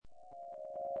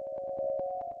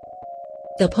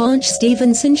The Paunch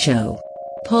Stevenson Show.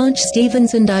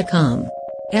 PaunchStevenson.com.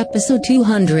 Episode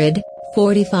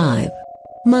 245.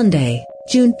 Monday,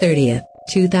 June 30th,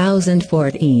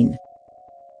 2014.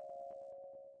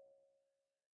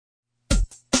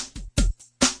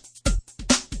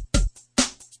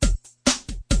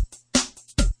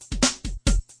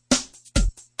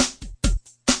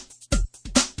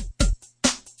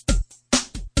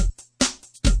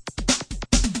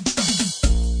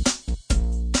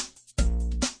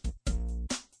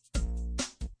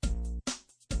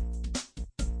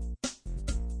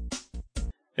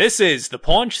 This is The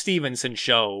Paunch Stevenson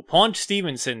Show,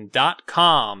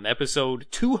 PaunchStevenson.com, episode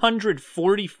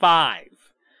 245.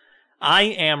 I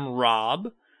am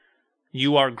Rob.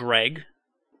 You are Greg.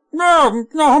 Or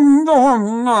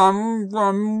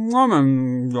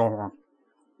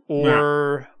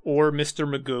Mr.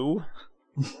 Magoo.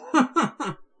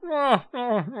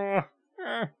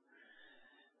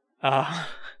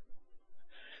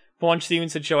 Paunch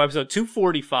Stevenson Show, episode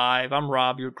 245. I'm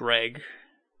Rob, you're Greg.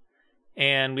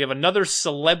 And we have another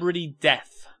celebrity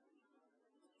death.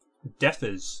 Death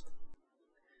is.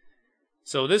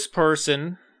 So this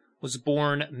person was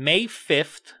born May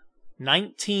 5th,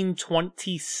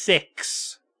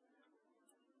 1926.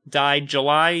 Died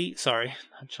June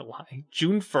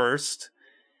 1st.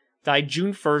 Died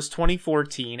June 1st,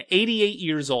 2014. 88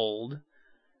 years old.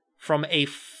 From a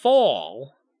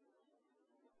fall.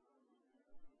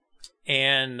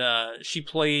 And she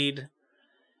played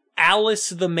Alice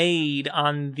the Maid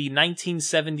on the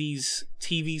 1970s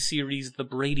TV series The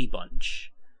Brady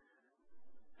Bunch.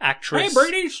 Actress. Hey,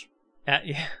 Brady's!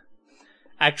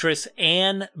 Actress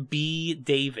Ann B.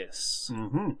 Davis.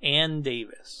 Mm-hmm. Ann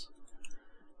Davis.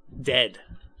 Dead.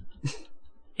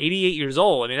 88 years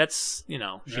old. I mean, that's,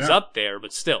 she's up there,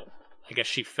 but still. I guess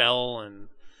she fell and...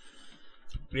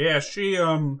 Yeah, she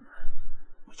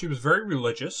was very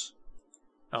religious.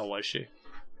 Oh, was she?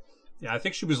 Yeah, I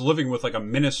think she was living with like a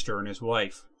minister and his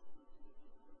wife.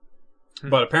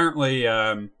 But apparently,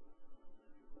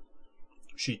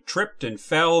 she tripped and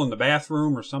fell in the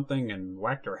bathroom or something and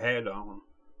whacked her head on.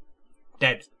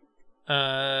 Dead.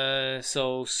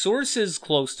 So sources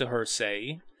close to her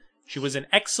say she was in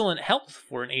excellent health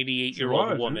for an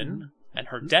 88-year-old woman, and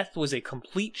her death was a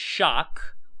complete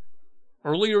shock.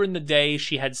 Earlier in the day,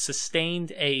 she had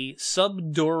sustained a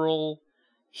subdural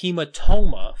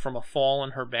hematoma from a fall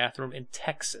in her bathroom in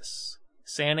Texas.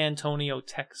 San Antonio,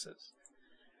 Texas.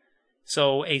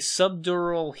 So, a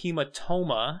subdural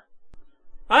hematoma...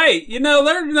 Hey,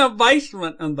 there's no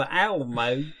basement in the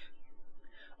Alamo.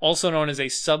 Also known as a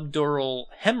subdural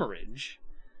hemorrhage,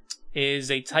 is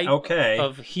a type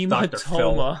of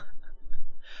hematoma...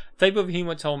 type of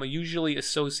hematoma usually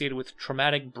associated with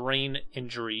traumatic brain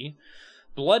injury.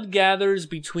 Blood gathers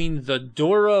between the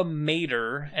dura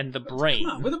mater and the brain.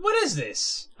 Come on, what is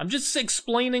this? I'm just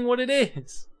explaining what it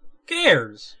is. Who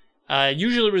cares?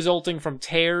 Usually resulting from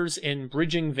tears in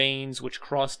bridging veins which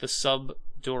cross the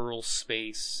subdural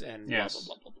space and blah, blah,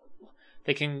 blah, blah, blah.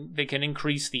 They can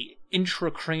increase the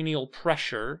intracranial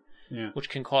pressure, which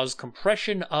can cause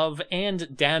compression of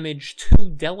and damage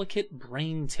to delicate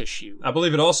brain tissue. I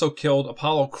believe it also killed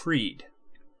Apollo Creed.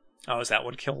 Oh, is that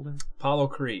what killed him? Apollo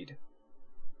Creed.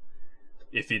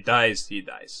 If he dies, he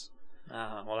dies.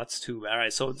 Well, that's too bad. All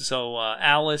right, so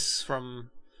Alice from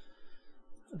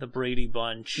the Brady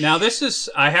Bunch. Now,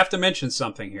 I have to mention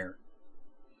something here.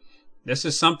 This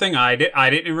is something I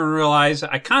didn't even realize.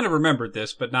 I kind of remembered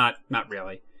this, but not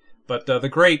really. But the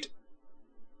great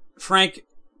Frank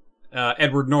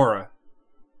Edward Nora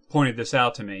pointed this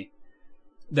out to me.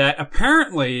 That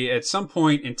apparently, at some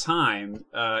point in time,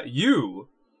 you,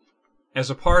 as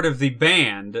a part of the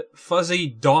band Fuzzy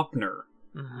Daupner,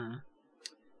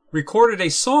 recorded a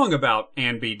song about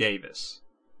Ann B. Davis.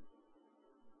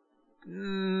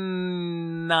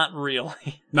 Not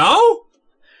really. No?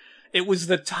 It was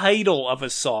the title of a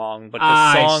song, but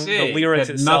the lyrics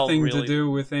had itself nothing really... to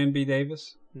do with Ann B.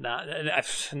 Davis? Not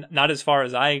as far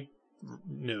as I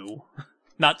knew.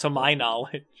 Not to my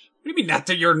knowledge. What do you mean, not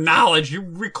to your knowledge? You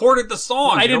recorded the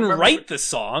song. I didn't write the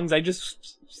songs. I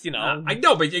just, I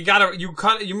know, but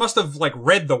you must have,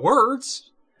 read the words.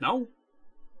 No?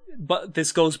 But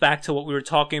this goes back to what we were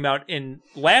talking about in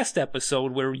last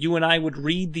episode, where you and I would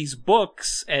read these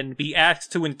books and be asked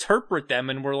to interpret them,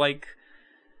 and we're like,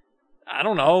 I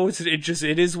don't know, it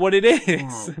is what it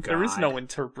is. Oh, there is no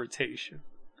interpretation.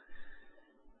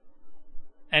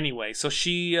 Anyway, so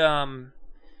she, Well,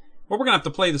 we're gonna have to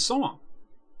play the song.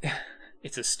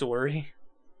 It's a story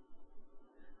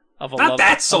of a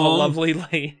that song. Of a lovely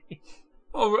lady.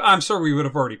 Oh, I'm sure we would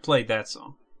have already played that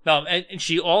song. And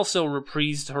she also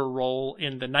reprised her role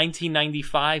in the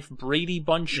 1995 Brady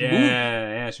Bunch movie.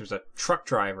 Yeah, she was a truck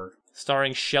driver.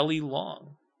 Starring Shelley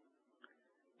Long.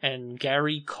 And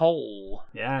Gary Cole.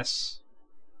 Yes.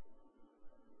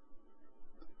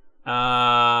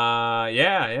 Ann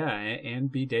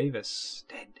B. Davis.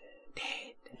 Dead.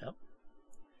 Yep.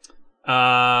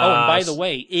 And by the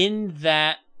way, in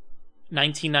that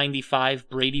 1995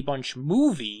 Brady Bunch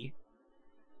movie,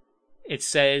 it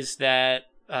says that,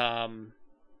 I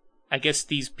guess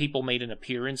these people made an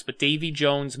appearance, but Davy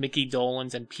Jones, Mickey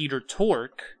Dolenz, and Peter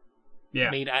Tork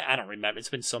made, I don't remember, it's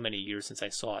been so many years since I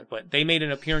saw it, but they made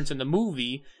an appearance in the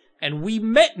movie, and we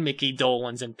met Mickey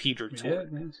Dolenz and Peter Tork.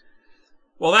 Yes.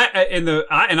 Well,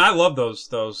 I love those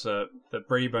the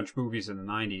Brady Bunch movies in the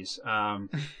 90s.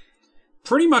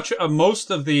 Pretty much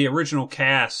most of the original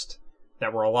cast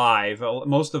that were alive,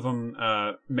 most of them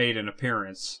made an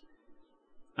appearance.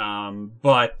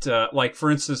 But like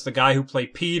for instance, the guy who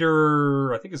played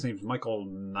Peter, I think his name's Michael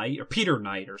Knight or Peter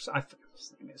Knight, or I forget what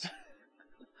his name is.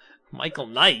 Michael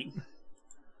Knight.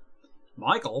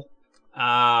 Michael,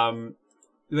 the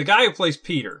guy who plays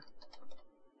Peter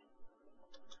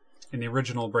in the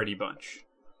original Brady Bunch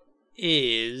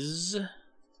is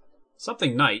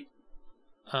something Knight.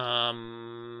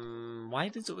 Why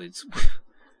does it's?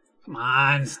 Come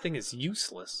on, this thing is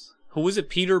useless. Who is it?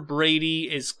 Peter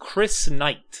Brady is Chris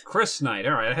Knight. Chris Knight.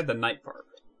 All right, I had the Knight part.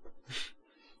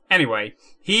 Anyway,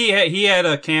 he had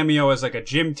a cameo as like a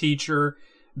gym teacher.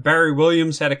 Barry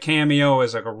Williams had a cameo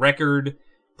as like a record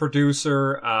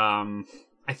producer. I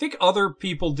think other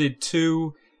people did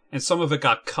too, and some of it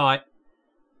got cut.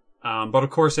 But of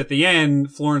course, at the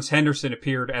end, Florence Henderson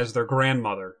appeared as their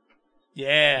grandmother.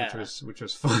 Yeah, which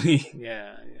was funny.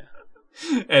 Yeah.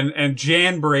 And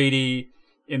Jan Brady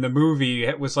in the movie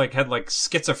had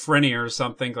schizophrenia or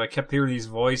something. Like kept hearing these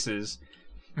voices,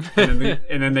 and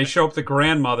then they show up the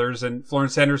grandmothers, and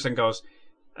Florence Henderson goes,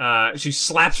 she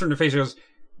slaps her in the face. She goes,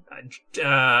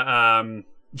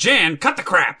 Jan, cut the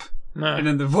crap, and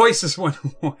then the voices went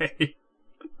away.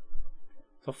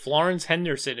 So Florence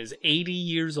Henderson is 80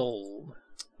 years old.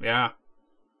 Yeah.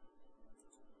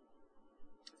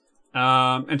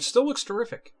 And still looks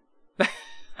terrific.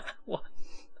 What?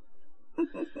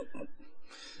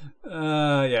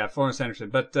 Yeah, Florence Henderson.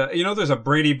 But, there's a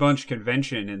Brady Bunch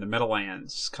convention in the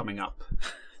Meadowlands coming up.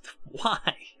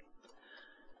 Why?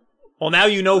 Well, now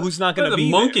you know who's not going to be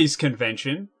the Monkeys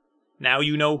convention. Now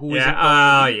you know who isn't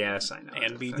going. Yes, I know.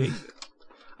 Ann B. Davis.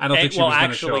 I don't think she was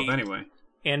going to show up anyway.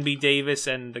 Ann B. Davis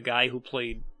and the guy who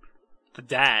played the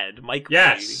dad, Mike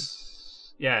Brady. Brady.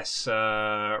 Yes.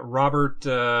 Robert...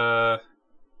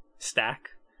 Stack?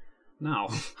 No.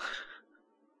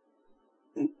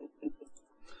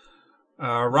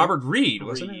 Robert Reed,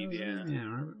 wasn't it?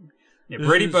 Yeah,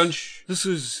 Brady Bunch. This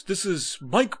is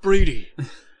Mike Brady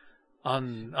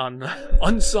on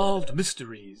Unsolved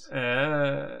Mysteries.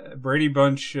 Brady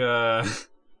Bunch.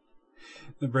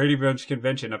 The Brady Bunch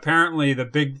convention. Apparently, the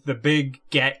big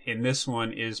get in this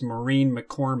one is Maureen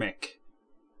McCormick.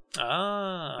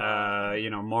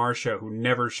 Marsha, who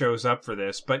never shows up for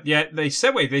this, but yet they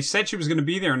said she was going to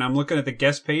be there, and I'm looking at the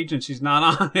guest page, and she's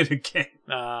not on it again.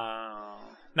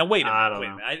 Now wait a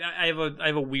minute. I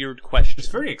have a weird question. It's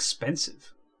very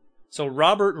expensive. So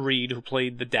Robert Reed, who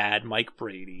played the dad, Mike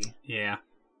Brady. Yeah.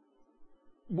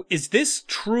 Is this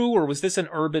true, or was this an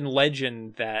urban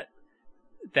legend that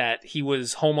he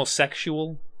was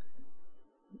homosexual?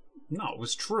 No, it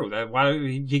was true. Why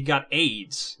he got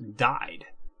AIDS and died.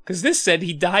 Because this said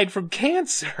he died from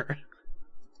cancer.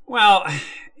 Well,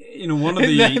 one of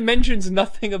the... That mentions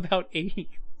nothing about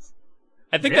AIDS.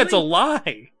 I think that's a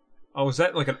lie. Oh, is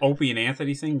that like an Opie and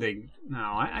Anthony thing? No,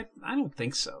 I don't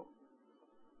think so.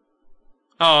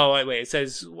 Oh, wait. It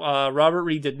says Robert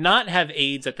Reed did not have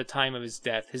AIDS at the time of his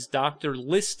death. His doctor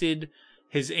listed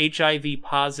his HIV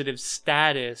positive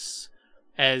status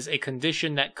as a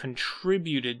condition that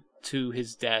contributed to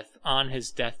his death on his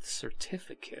death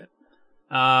certificate.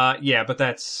 Yeah, but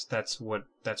that's what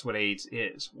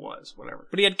AIDS was, whatever.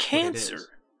 But he had cancer.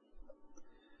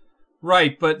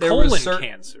 Right, but there colon was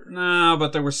cancer. No,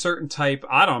 but there were certain type.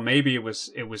 I don't know. Maybe it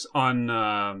was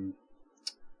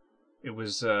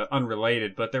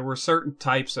unrelated, but there were certain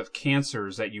types of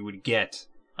cancers that you would get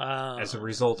as a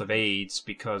result of AIDS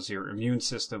because your immune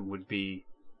system would be,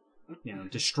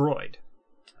 destroyed.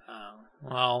 Oh,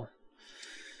 well.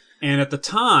 And at the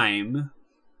time,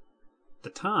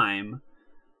 they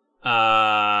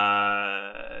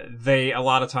a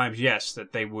lot of times, yes,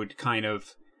 that they would kind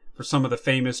of, for some of the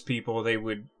famous people, they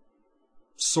would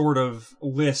sort of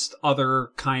list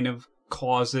other kind of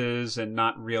causes and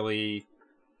not really,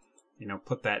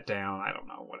 put that down. I don't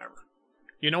know, whatever.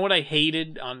 You know what I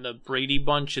hated on the Brady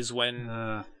Bunch is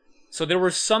when... So there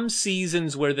were some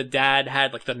seasons where the dad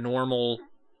had like the normal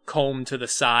comb to the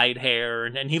side hair,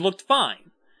 and he looked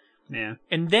fine. Yeah.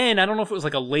 And then, I don't know if it was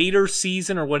like a later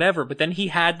season or whatever, but then he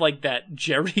had like that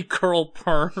Jerry curl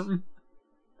perm.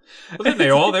 Well, then they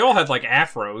all had like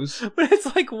afros. But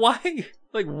it's like, why?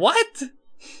 Like, what?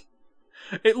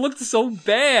 It looked so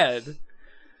bad.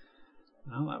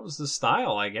 Well, that was the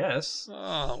style, I guess.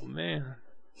 Oh, man.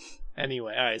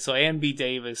 Anyway, alright, so Ann B.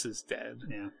 Davis is dead.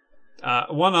 Yeah.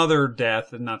 One other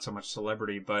death, and not so much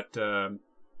celebrity, but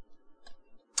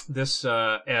this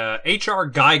H.R.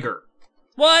 Geiger.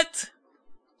 What?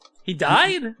 He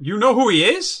died? You know who he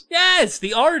is? Yes,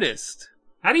 the artist.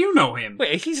 How do you know him?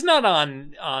 Wait, he's not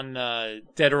on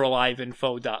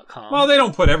deadoraliveinfo.com. Well, they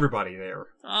don't put everybody there.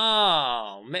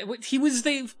 Oh, man. He was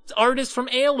the artist from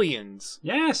Aliens.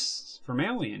 Yes, from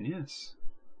Alien, yes.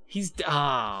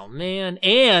 Oh, man.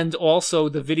 And also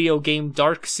the video game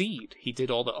Dark Seed. He did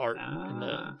all the art and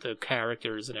the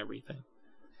characters and everything.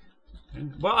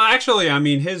 Well, actually, I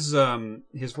mean, his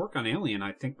work on Alien,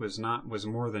 I think, was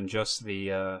more than just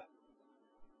the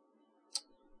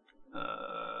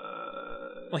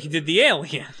well, he did the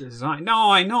Alien design. No,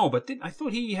 I know, but I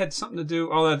thought he had something to do.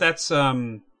 Oh, that's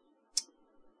yeah,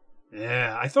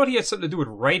 I thought he had something to do with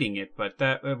writing it, but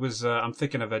it was. I'm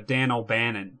thinking of a Dan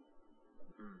O'Bannon.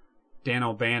 Dan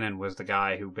O'Bannon was the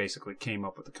guy who basically came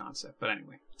up with the concept. But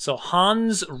anyway, so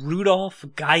Hans Rudolf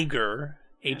Geiger,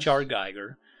 H.R.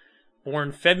 Geiger,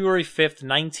 born February 5th,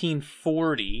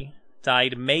 1940,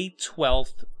 died May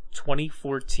 12th,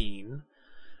 2014.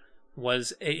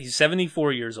 He's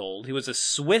 74 years old. He was a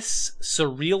Swiss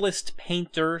surrealist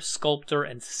painter, sculptor,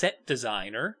 and set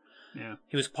designer. Yeah.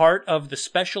 He was part of the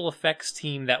special effects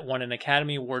team that won an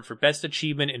Academy Award for Best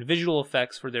Achievement in Visual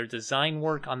Effects for their design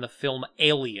work on the film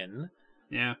Alien.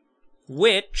 Yeah.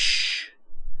 Which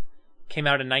came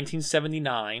out in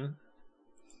 1979.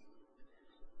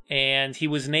 And he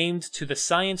was named to the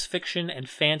Science Fiction and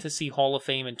Fantasy Hall of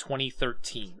Fame in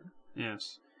 2013.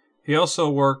 Yes. He also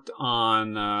worked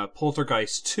on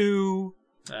Poltergeist 2,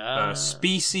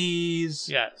 Species,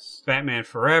 yes, Batman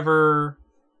Forever.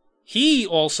 He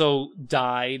also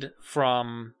died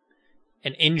from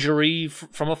an injury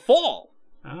from a fall.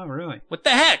 Oh, really? What the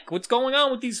heck? What's going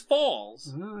on with these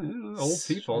falls? Yeah, old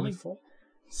people, they fall.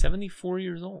 74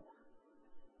 years old.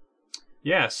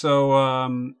 Yeah, so,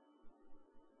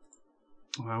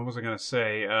 what was I going to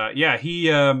say? Yeah,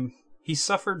 he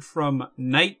suffered from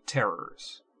night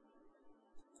terrors.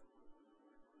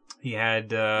 He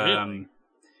had, really?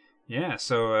 Yeah,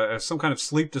 so some kind of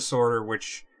sleep disorder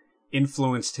which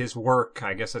influenced his work.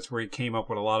 I guess that's where he came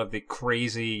up with a lot of the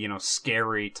crazy,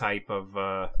 scary type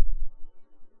of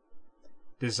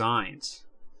designs.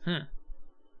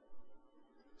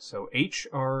 So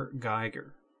H.R.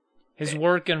 Geiger. His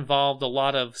work involved a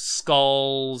lot of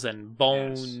skulls and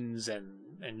bones, yes,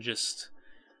 and just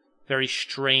very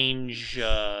strange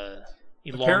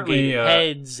elongated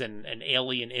heads and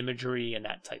alien imagery and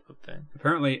that type of thing.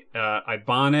 Apparently,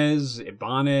 Ibanez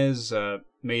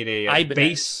made a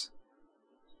base.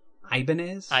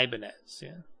 Ibanez? Ibanez,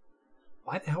 yeah.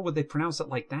 Why the hell would they pronounce it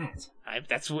like that?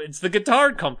 It's the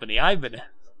guitar company, Ibanez.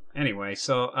 Anyway,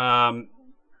 so I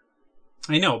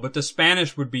know, but the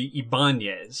Spanish would be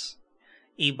Ibanez.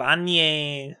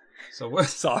 Ibanez. So what?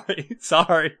 Sorry.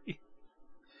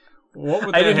 What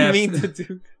would I didn't mean to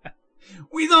do that.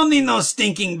 We don't need no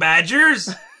stinking badgers.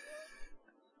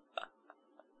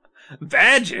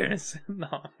 Badgers?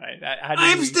 No,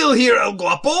 I'm still here, El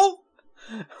Guapo.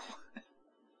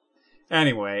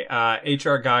 Anyway,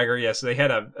 H.R. Geiger. Yes, they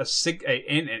had an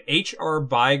H.R.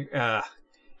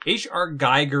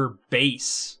 Geiger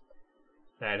bass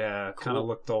that kind of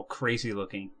looked all crazy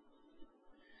looking.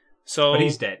 So, but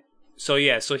he's dead. So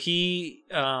yeah, so he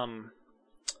did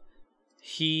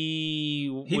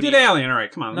Alien. All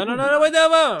right, come on. No, wait,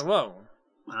 whoa.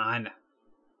 Come on.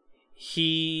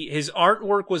 His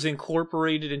artwork was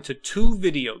incorporated into 2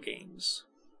 video games.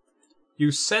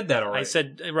 You said that already. I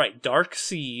said right, Dark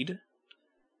Seed,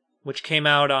 which came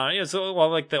out on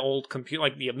like the old computer,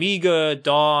 like the Amiga,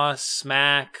 DOS,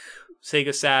 Mac,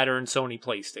 Sega Saturn, Sony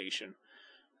PlayStation.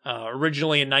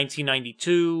 Originally in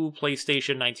 1992,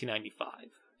 PlayStation 1995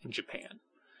 in Japan.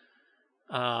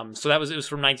 So it was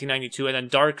from 1992, and then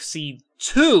Dark Seed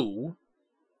 2,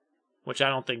 which I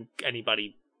don't think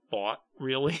anybody bought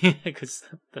really because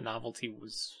the novelty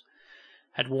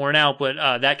had worn out, but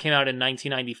that came out in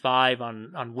 1995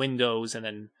 on Windows, and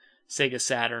then Sega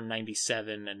Saturn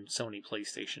 97 and Sony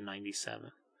PlayStation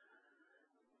 97.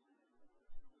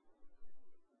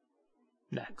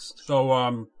 Next.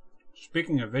 So,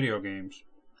 speaking of video games,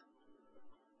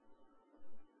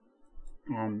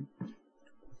 I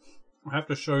have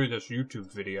to show you this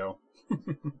YouTube video.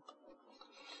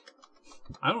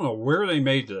 I don't know where they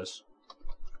made this,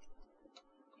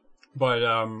 but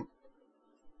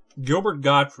Gilbert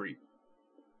Gottfried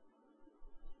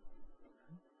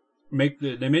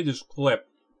they made this clip.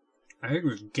 I think it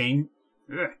was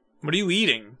What are you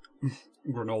eating?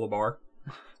 granola bar.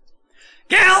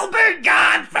 Gilbert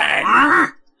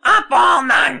Gottfried! Up all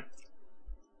night!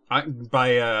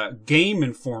 By Game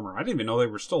Informer. I didn't even know they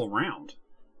were still around.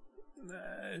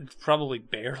 Probably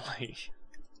barely.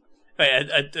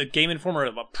 A Game Informer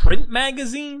of a print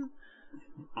magazine?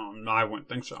 No, I wouldn't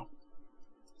think so.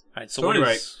 Alright, So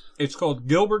anyway, it's called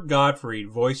Gilbert Gottfried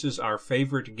Voices Our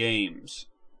Favorite Games.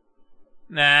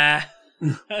 Nah.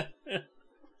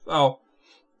 Oh,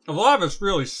 a lot of it's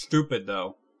really stupid,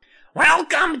 though.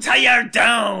 Welcome to your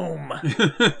doom!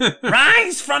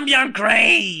 Rise from your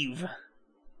grave!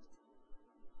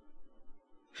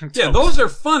 Yeah, those are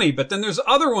funny, but then there's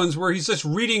other ones where he's just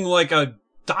reading like a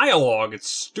dialogue. It's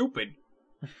stupid.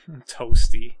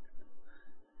 Toasty.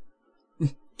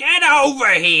 Get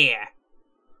over here!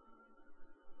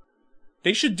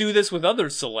 They should do this with other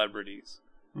celebrities.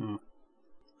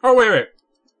 Oh, wait.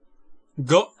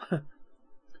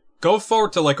 Go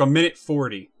forward to like a minute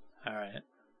 40. Alright.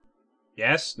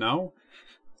 Yes? No?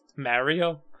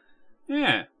 Mario?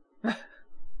 Yeah.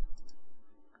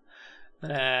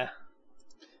 Nah.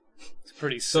 It's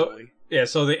pretty silly.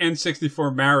 So the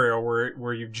N64 Mario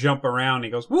where you jump around, he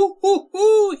goes, woo, woo,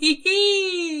 woo, hee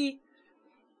hee.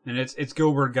 And it's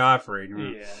Gilbert Gottfried.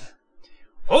 Yeah.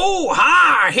 Oh,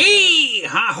 ha, hee,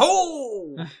 ha,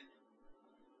 ho.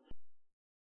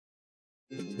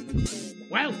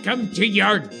 Welcome to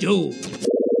your doom.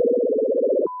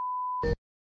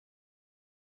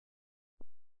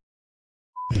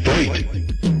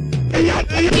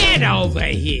 Get over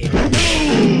here.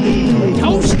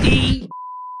 Toasty.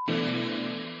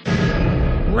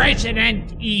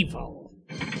 Resident Evil.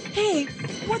 Hey,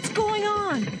 what's going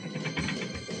on?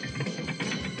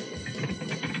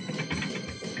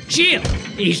 Jill,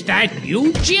 is that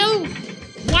you, Jill?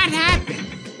 What happened?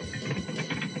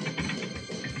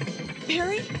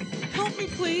 Perry, help me,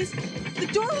 please. The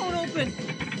door won't open.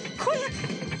 Quick!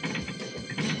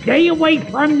 Stay away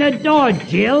from the door,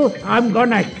 Jill. I'm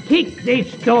gonna kick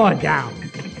this door down.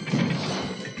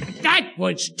 That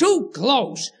was too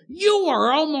close. You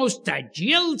were almost a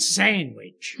Jill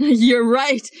sandwich. You're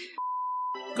right.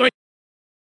 Good.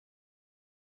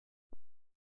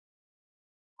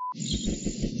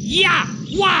 Yeah!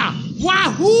 Wah!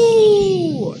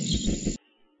 Wahoo!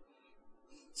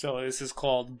 So this is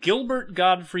called Gilbert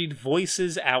Gottfried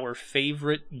Voices Our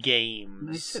Favorite Games.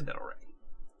 I said that already.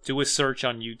 Do a search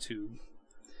on YouTube.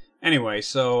 Anyway,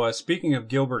 so speaking of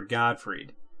Gilbert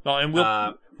Gottfried. Well, and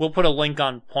we'll put a link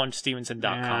on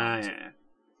paunchstevenson.com. Yeah.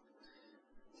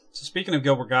 So speaking of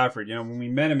Gilbert Gottfried, when we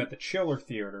met him at the Chiller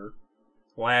Theater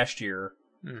last year,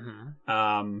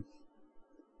 I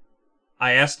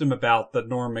asked him about the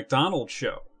Norm Macdonald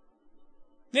show.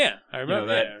 Yeah, I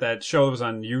remember that show that was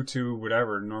on YouTube,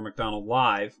 whatever, Norm Macdonald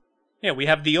Live. Yeah, we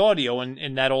have the audio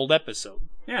in that old episode.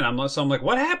 Yeah, and I'm like,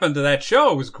 what happened to that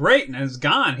show? It was great, and it's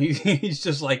gone. He's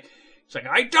just like,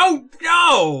 I don't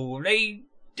know. They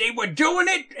were doing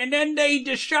it, and then they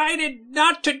decided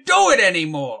not to do it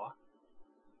anymore.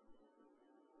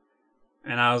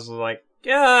 And I was like,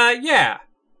 yeah.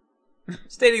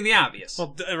 Stating the obvious.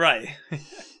 Well, right.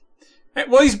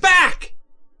 Well, he's back!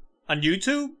 On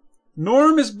YouTube?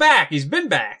 Norm is back. He's been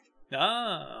back. Oh,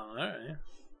 alright.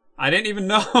 I didn't even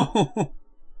know.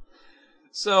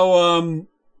 So,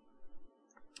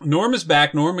 Norm is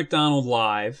back. Norm Macdonald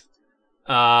Live.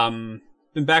 Been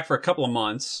back for a couple of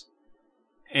months.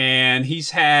 And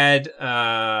he's had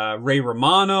Ray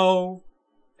Romano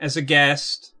as a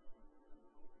guest.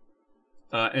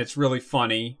 And it's really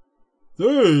funny.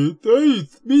 Hey,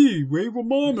 it's me, Ray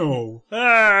Romano.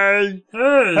 Hey,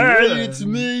 it's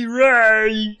me,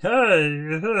 Ray.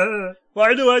 Hey,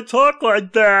 Why do I talk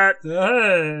like that?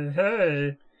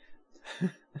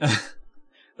 hey.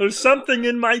 There's something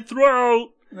in my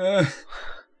throat.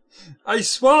 I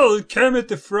swallowed Kermit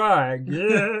the Frog.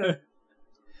 Yeah.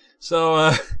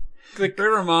 So, Ray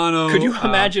Romano. Could you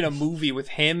imagine a movie with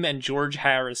him and George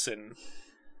Harrison?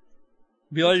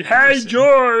 Be like, hey,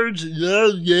 George!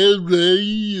 Yeah,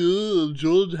 Ray,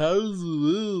 George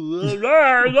Harrison.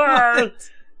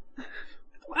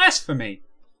 Blasphemy.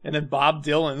 And then Bob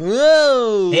Dylan.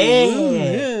 Whoa!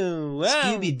 Hey, wow.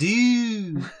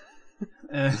 Scooby-Doo.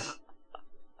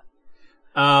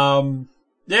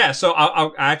 Yeah, so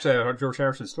I'll actually have a George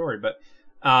Harrison story, but,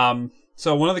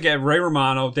 so one of the guys, Ray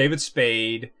Romano, David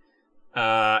Spade,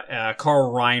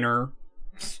 Carl Reiner,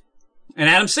 And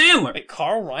Adam Sandler. Wait,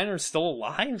 Carl Reiner's still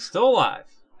alive? Still alive.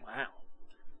 Wow.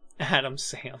 Adam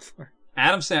Sandler.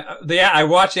 Yeah, I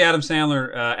watched the Adam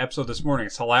Sandler episode this morning.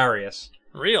 It's hilarious.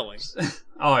 Really?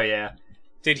 Oh, yeah.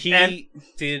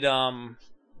 Did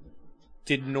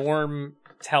Norm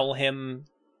tell him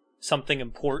something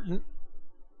important?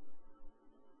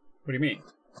 What do you mean?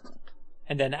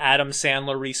 And then Adam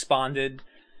Sandler responded,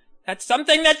 "That's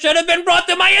something that should have been brought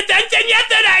to my attention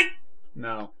yesterday!"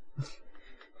 No.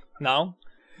 No?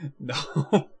 No.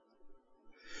 Do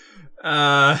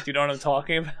you know what I'm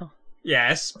talking about?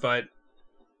 Yes, but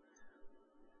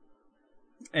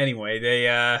anyway, they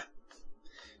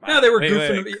no, they were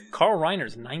goofing. Wait. Carl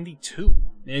Reiner's 92.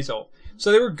 He's old.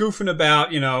 So they were goofing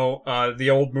about, the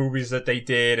old movies that they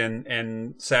did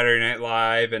and Saturday Night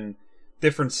Live and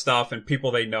different stuff and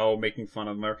people they know making fun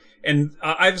of them. And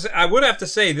I would have to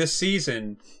say this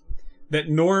season that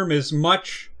Norm is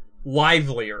much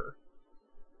livelier.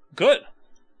 Good.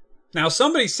 Now,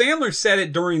 Sandler said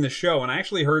it during the show, and I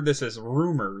actually heard this as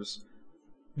rumors,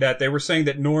 that they were saying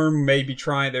that Norm may be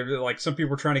trying, some people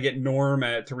were trying to get Norm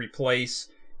to replace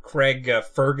Craig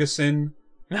Ferguson.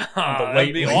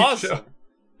 That'd be awesome. Show.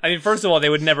 I mean, first of all, they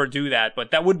would never do that, but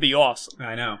that would be awesome.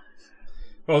 I know.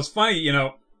 Well, it's funny,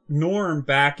 Norm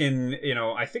back in,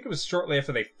 I think it was shortly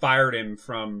after they fired him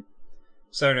from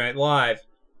Saturday Night Live,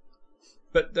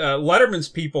 but Letterman's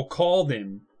people called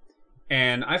him,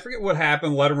 and I forget what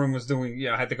happened. Letterman was doing,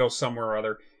 had to go somewhere or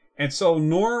other. And so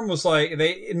Norm was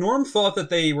Norm thought that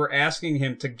they were asking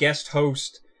him to guest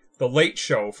host The Late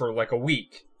Show for like a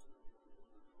week.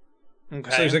 Okay.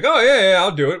 So he's like, oh, yeah,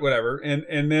 I'll do it, whatever.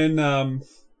 And then,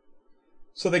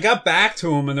 so they got back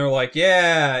to him and they're like,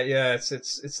 yeah,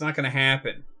 it's not going to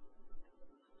happen.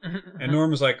 And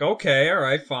Norm was like, okay, all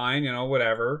right, fine,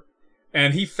 whatever.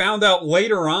 And he found out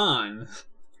later on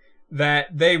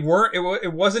that they weren't,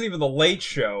 it wasn't even The Late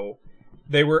Show.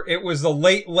 It was The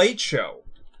Late Late Show.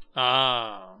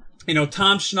 Ah.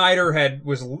 Tom Schneider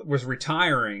was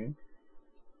retiring.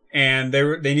 And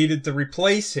they needed to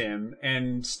replace him,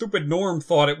 and stupid Norm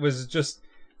thought it was just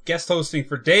guest hosting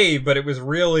for Dave, but it was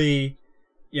really,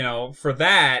 for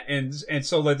that, and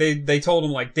so they told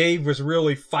him like Dave was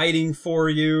really fighting for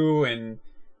you, and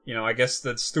I guess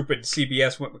the stupid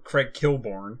CBS went with Craig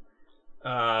Kilborn.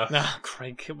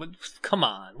 Craig, come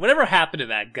on, whatever happened to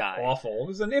that guy? Awful. It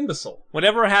was an imbecile.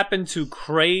 Whatever happened to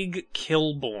Craig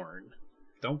Kilborn?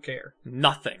 Don't care.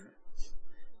 Nothing.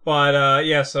 But,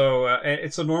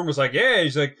 so Norm was like, yeah,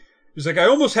 he's like, I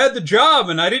almost had the job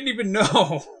and I didn't even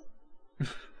know.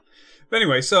 But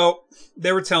anyway, so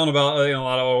they were telling about, a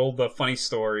lot of old funny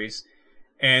stories.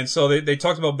 And so they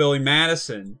talked about Billy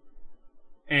Madison.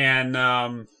 And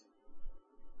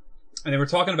they were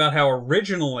talking about how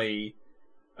originally,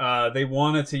 they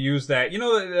wanted to use that,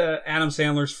 Adam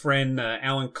Sandler's friend,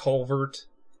 Alan Colvert.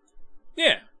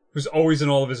 Yeah. Who's always in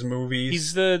all of his movies.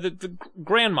 He's the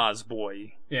grandma's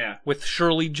boy. Yeah. With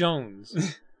Shirley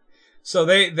Jones. So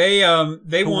they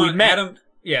want Adam.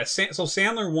 Yeah. So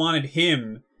Sandler wanted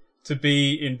him to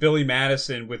be in Billy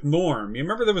Madison with Norm. You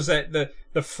remember there was the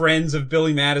friends of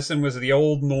Billy Madison was the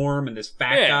old Norm and this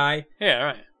fat guy. Yeah.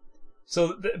 Right.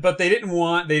 So, but they didn't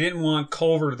want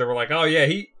Culver. They were like, oh yeah,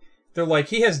 they're like,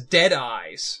 he has dead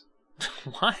eyes.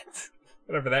 What?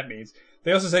 Whatever that means.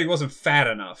 They also said he wasn't fat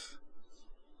enough.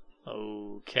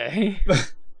 Okay.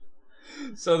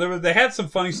 So they had some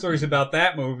funny stories about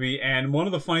that movie, and one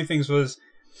of the funny things was,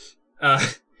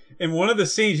 in one of the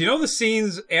scenes, the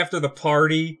scenes after the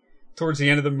party towards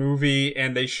the end of the movie,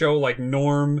 and they show like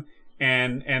Norm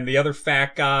and the other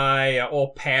fat guy all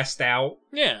passed out.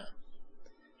 Yeah.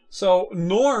 So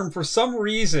Norm, for some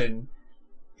reason,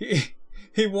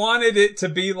 he wanted it to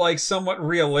be like somewhat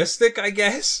realistic, I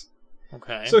guess.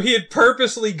 Okay. So he had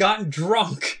purposely gotten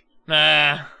drunk.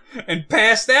 Nah. And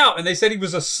passed out, and they said he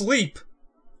was asleep.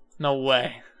 No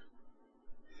way.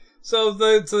 So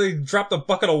they dropped a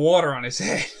bucket of water on his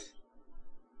head.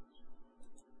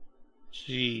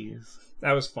 Jeez.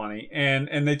 That was funny.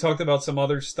 And they talked about some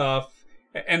other stuff.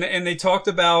 And they talked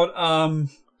about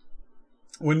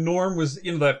when Norm was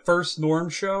that first Norm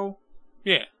show.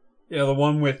 Yeah. The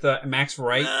one with Max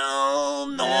Wright.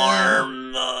 Oh,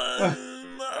 Norm.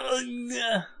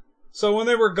 So when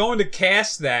they were going to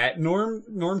cast that,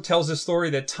 Norm tells a story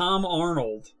that Tom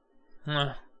Arnold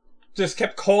just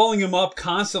kept calling him up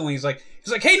constantly. He's like,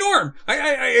 hey Norm,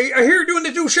 I hear you're doing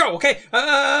the new show, okay?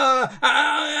 I'm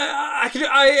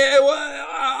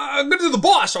gonna do the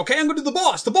boss, okay? I'm gonna do the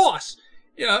boss.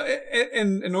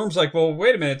 and Norm's like, well,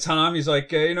 wait a minute, Tom. He's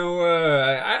like, I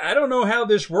don't know how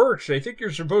this works. I think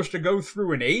you're supposed to go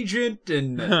through an agent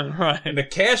and Right. and the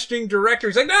casting director.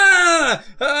 He's like, no.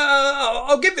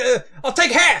 I'll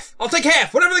take half.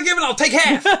 Whatever they're giving, I'll take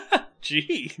half.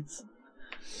 Jeez.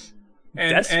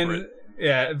 And Desperate.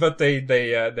 yeah, but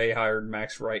they hired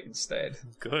Max Wright instead.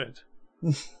 Good.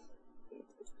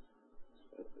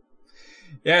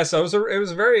 Yeah, so it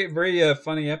was a very very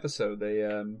funny episode.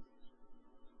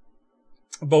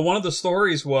 But one of the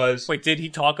stories was Wait, did he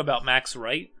talk about Max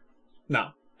Wright?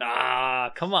 no.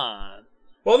 Ah, come on.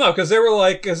 Well, no, because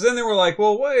then they were like,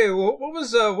 well, wait, what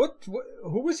was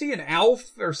who was he, an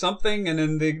Alf or something? And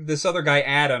then this other guy,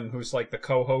 Adam, who's like the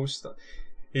co-host,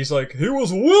 he's like, he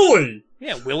was Willie.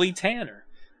 Yeah, Willie Tanner.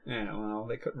 Yeah, well,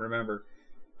 they couldn't remember.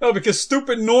 Oh, because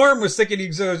stupid Norm was thinking he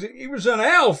was an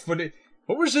Alf, but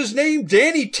what was his name?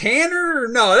 Danny Tanner?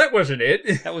 No, that wasn't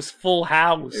it. That was Full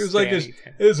House. It was like Danny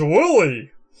Tanner. it's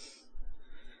Willie.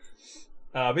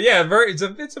 But yeah,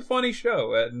 it's a funny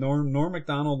show. Norm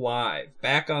Macdonald Live,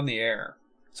 back on the air.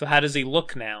 So how does he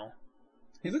look now?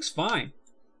 He looks fine.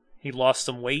 He lost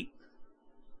some weight?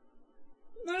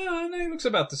 No, he looks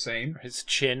about the same. His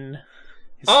chin?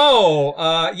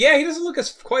 Yeah, he doesn't look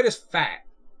quite as fat.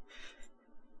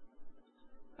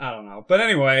 I don't know. But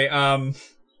anyway,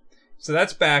 so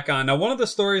that's back on. Now, one of the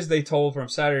stories they told from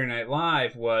Saturday Night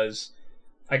Live was,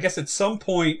 I guess at some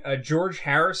point, George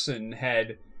Harrison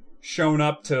had shown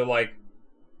up to, like,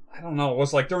 I don't know, it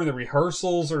was like during the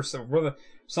rehearsals or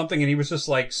something, and he was just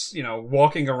like,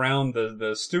 walking around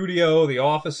the studio, the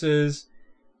offices,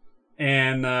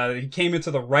 and he came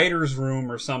into the writer's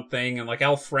room or something, and like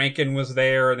Al Franken was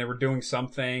there, and they were doing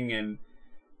something,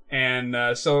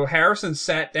 and so Harrison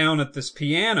sat down at this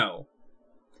piano,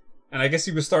 and I guess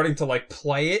he was starting to like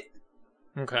play it.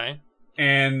 Okay.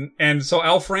 And so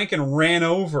Al Franken ran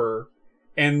over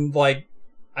and, like,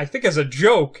 I think as a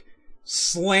joke,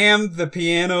 slammed the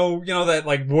piano, that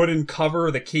like wooden cover,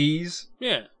 the keys.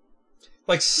 Yeah.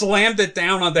 Like slammed it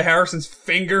down onto Harrison's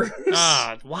fingers.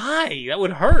 Ah, why? That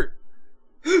would hurt.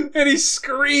 And he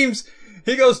screams.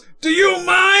 He goes, "Do you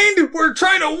mind? We're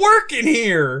trying to work in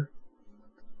here."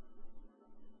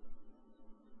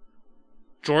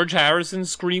 George Harrison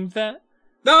screamed that?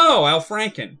 No, Al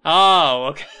Franken. Oh,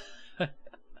 okay.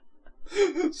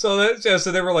 So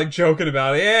they were like joking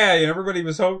about it. Yeah, everybody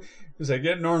was hoping. It was like,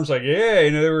 Norm's like, yeah,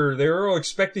 they were all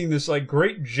expecting this like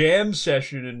great jam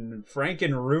session, and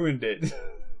Franken ruined it.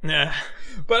 Yeah.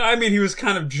 But I mean, he was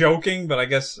kind of joking, but I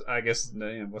guess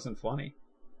it wasn't funny.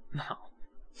 No.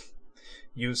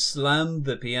 You slammed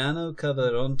the piano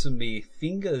cover onto me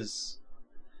fingers.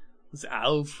 It's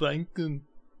Al Franken.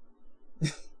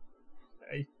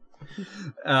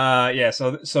 Yeah.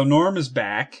 So Norm is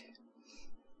back.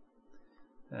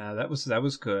 That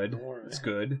was good. It's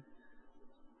good.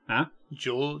 Huh?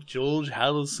 George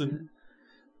Harrison.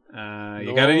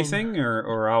 You got anything,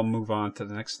 or I'll move on to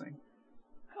the next thing.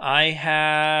 I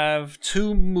have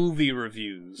 2 movie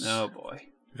reviews. Oh boy.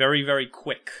 Very, very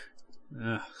quick.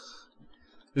 Ugh.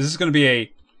 Is this going to be a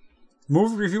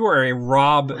movie review or a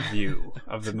Rob view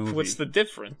of the movie? What's the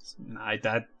difference?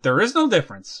 There is no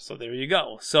difference. So there you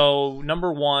go. So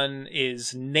number 1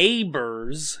 is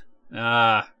Neighbors.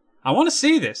 I want to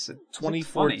see this.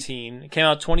 2014. It came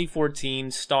out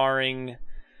 2014, starring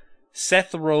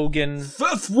Seth Rogen.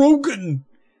 Seth Rogen!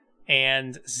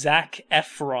 And Zac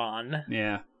Efron.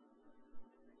 Yeah.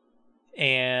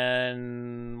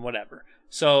 And whatever.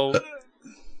 So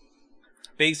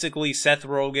basically Seth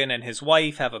Rogen and his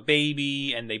wife have a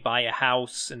baby, and they buy a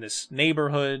house in this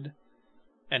neighborhood,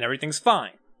 and everything's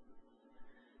fine.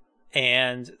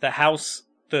 And the house,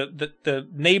 the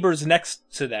neighbors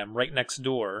next to them, right next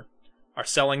door, are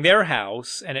selling their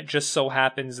house, and it just so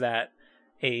happens that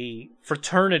a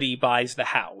fraternity buys the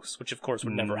house, which of course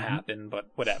would never happen, but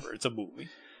whatever, it's a movie.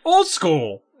 Old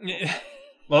school!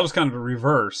 Well, that was kind of a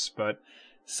reverse, but...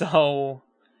 So,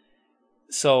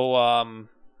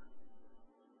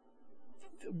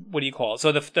 what do you call it?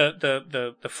 So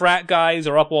the frat guys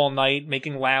are up all night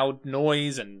making loud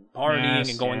noise and partying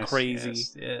and going crazy.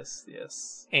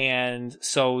 Yes. And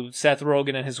so Seth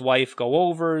Rogen and his wife go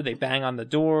over, they bang on the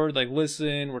door, like,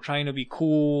 listen, we're trying to be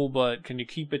cool, but can you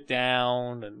keep it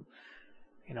down? And,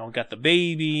 got the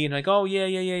baby, and like, oh,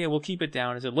 yeah, we'll keep it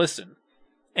down. I said, listen,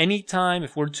 anytime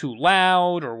if we're too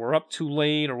loud or we're up too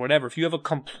late or whatever, if you have a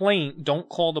complaint, don't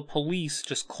call the police,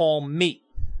 just call me,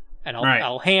 and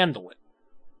I'll handle it.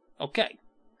 Okay.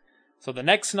 So the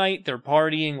next night, they're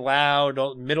partying loud,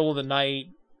 middle of the night,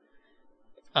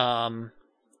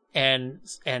 and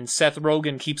Seth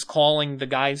Rogen keeps calling the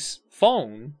guy's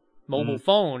phone mobile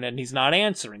phone, and he's not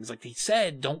answering. He's like, he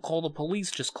said, don't call the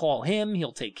police, just call him.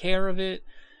 He'll take care of it.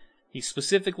 He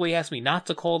specifically asked me not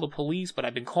to call the police, but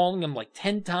I've been calling him like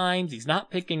 10 times. He's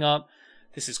not picking up.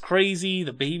 This is crazy.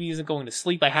 The baby isn't going to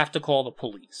sleep. I have to call the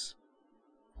police.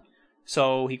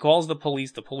 So he calls the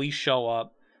police show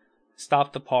up,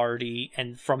 stop the party,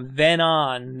 and from then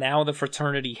on, now the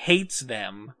fraternity hates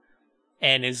them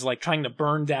and is like trying to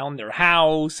burn down their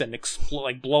house and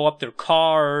blow up their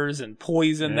cars and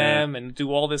poison them and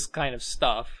do all this kind of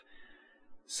stuff.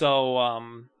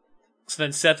 So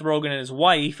then Seth Rogen and his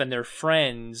wife and their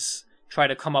friends try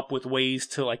to come up with ways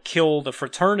to like kill the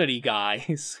fraternity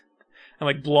guys and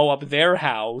like blow up their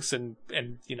house and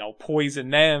poison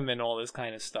them and all this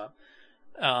kind of stuff.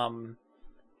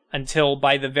 Until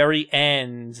by the very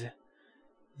end,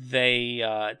 they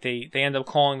end up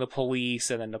calling the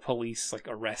police, and then the police like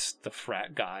arrest the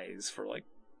frat guys for like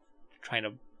trying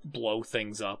to blow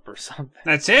things up or something.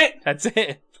 That's it? That's it.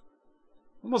 It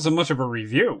wasn't much of a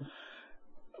review.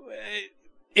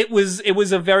 It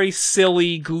was a very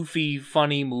silly, goofy,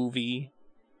 funny movie.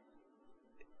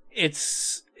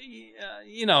 It's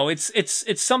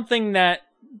it's something that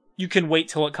you can wait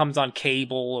till it comes on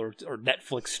cable or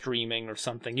Netflix streaming or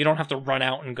something. You don't have to run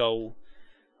out and go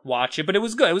watch it, but it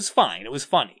was good. It was fine. It was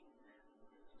funny.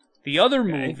 The other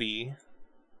movie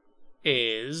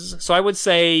is, so I would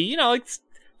say, it's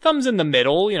thumbs in the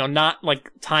middle, not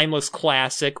like timeless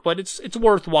classic, but it's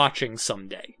worth watching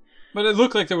someday. But it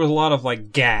looked like there was a lot of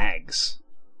like gags.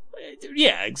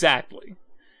 Yeah, exactly.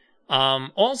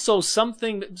 Also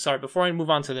before I move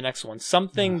on to the next one,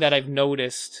 something that I've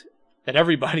noticed, that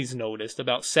everybody's noticed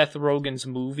about Seth Rogen's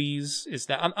movies, is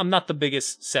that I'm not the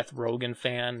biggest Seth Rogen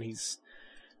fan.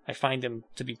 I find him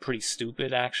to be pretty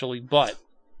stupid, actually, but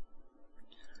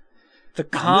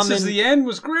This Is the End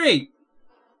was great.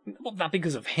 Well, not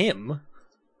because of him.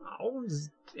 Oh, was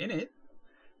in it.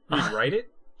 Did you write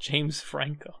it? James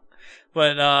Franco.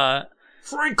 But,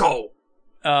 Franco!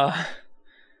 The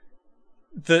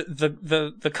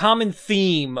common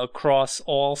theme across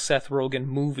all Seth Rogen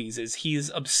movies is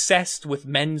he's obsessed with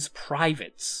men's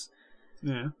privates.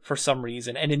 Yeah. For some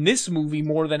reason. And in this movie,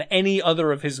 more than any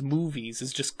other of his movies,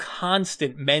 is just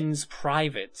constant men's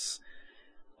privates.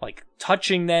 Like,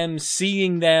 touching them,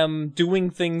 seeing them, doing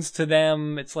things to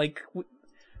them. It's like,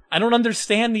 I don't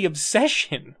understand the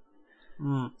obsession.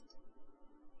 I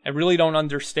really don't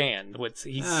understand.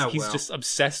 He's just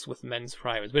obsessed with men's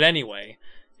privates. But anyway,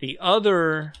 the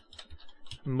other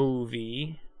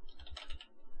movie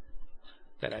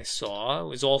that I saw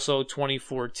was also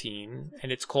 2014,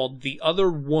 and it's called The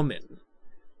Other Woman.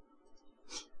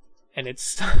 And it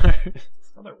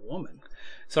Other Woman?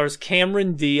 Stars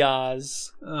Cameron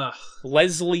Diaz, Ugh.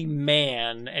 Leslie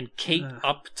Mann, and Kate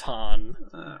Upton.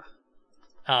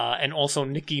 And also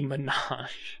Nicki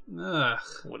Minaj. Ugh.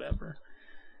 Whatever.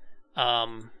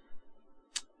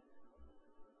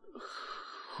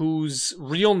 Whose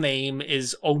real name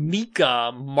is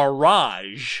Onika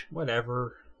Maraj.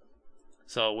 Whatever.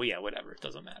 So, yeah, whatever. It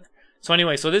doesn't matter. So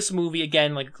anyway, this movie,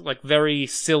 again, like very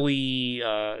silly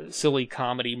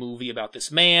comedy movie about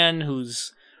this man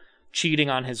who's cheating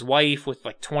on his wife with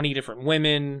like 20 different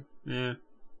women. Yeah.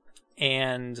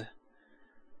 And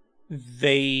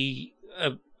a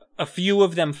few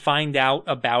of them find out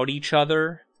about each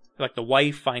other. Like the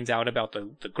wife finds out about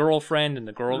the girlfriend, and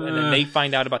and then they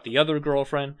find out about the other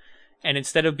girlfriend. And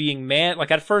instead of being mad, like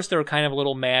at first they were kind of a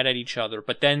little mad at each other,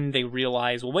 but then they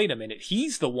realize, well, wait a minute,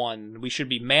 he's the one we should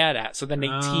be mad at. So then they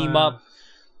team up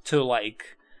to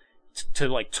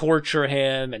torture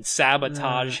him and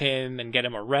sabotage him and get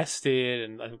him arrested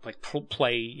and like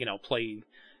play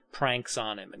pranks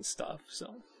on him and stuff.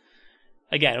 So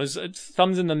again, it was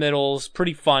thumbs in the middle,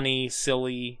 pretty funny,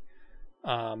 silly,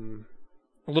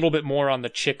 a little bit more on the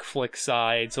chick flick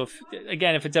side. So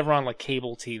if it's ever on like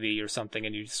cable TV or something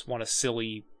and you just want a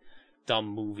silly, dumb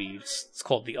movie, it's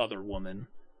called The Other Woman.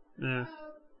 Yeah.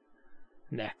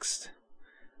 Next.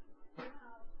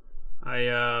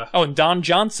 And Don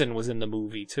Johnson was in the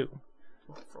movie too.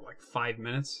 For like 5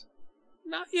 minutes?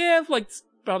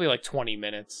 Probably like 20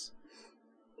 minutes.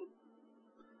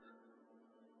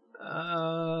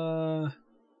 Well,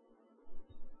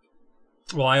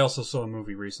 I also saw a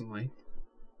movie recently.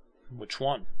 Which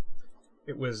one?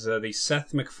 It was the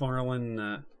Seth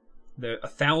MacFarlane, the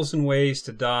 1,000 Ways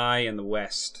to Die in the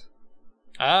West.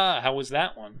 Ah, how was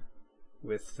that one?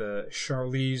 With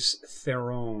Charlize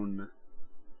Theron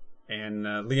and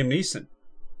Liam Neeson.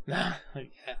 Yeah,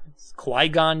 it's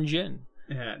Qui-Gon Jinn.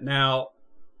 Yeah. Now,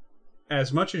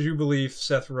 as much as you believe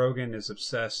Seth Rogen is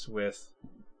obsessed with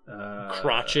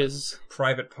crotches,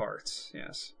 private parts,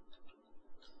 yes.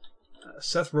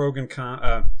 Seth MacFarlane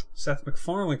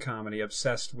comedy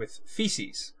obsessed with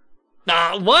feces.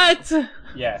 What?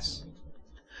 Yes.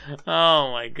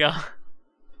 Oh my god.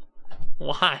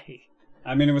 Why?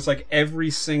 I mean, it was like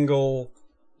every single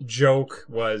joke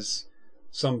was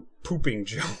some pooping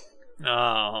joke.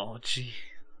 Oh, gee.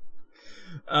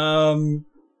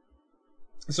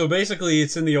 So basically,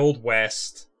 it's in the Old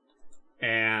West,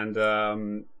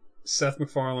 and Seth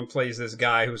MacFarlane plays this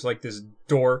guy who's like this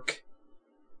dork,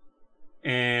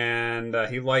 and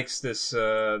he likes this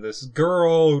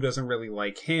girl who doesn't really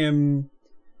like him.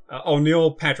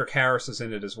 Neil Patrick Harris is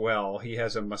in it as well. He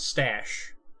has a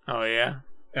mustache. Oh yeah.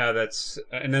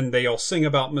 And then they all sing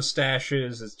about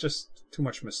mustaches. It's just too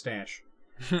much mustache.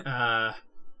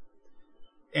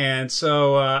 And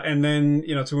so, and then,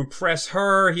 to impress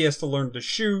her, he has to learn to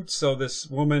shoot. So this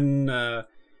woman,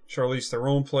 Charlize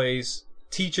Theron plays,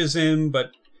 teaches him,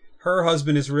 but her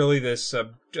husband is really this,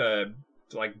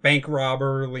 like bank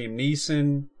robber, Liam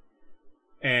Neeson.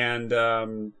 And,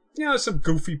 some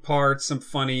goofy parts, some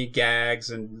funny gags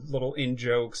and little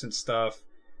in-jokes and stuff.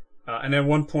 And at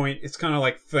one point, it's kind of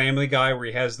like Family Guy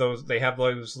where they have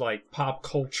those like pop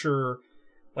culture,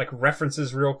 like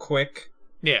references real quick.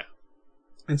 Yeah.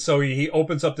 And so he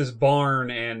opens up this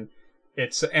barn, and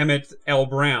it's Emmett L.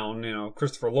 Brown,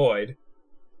 Christopher Lloyd.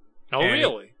 Oh, and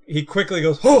really? He quickly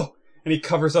goes, "Oh!" And he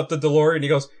covers up the DeLorean, and he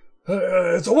goes,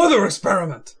 "It's a weather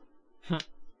experiment."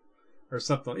 Or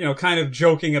something, kind of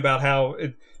joking about how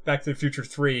Back to the Future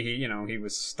 3, he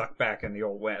was stuck back in the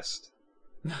Old West.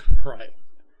 Right.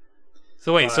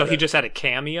 So wait, so he just had a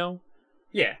cameo?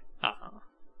 Yeah. Uh-huh.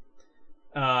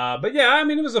 But yeah, I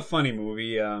mean, it was a funny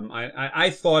movie.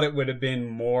 I thought it would have been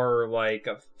more like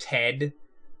a Ted,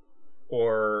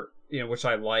 or which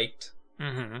I liked.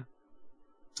 Mm-hmm.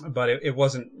 But it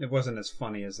wasn't as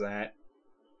funny as that.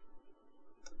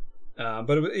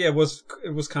 But it was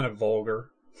kind of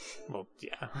vulgar. Well,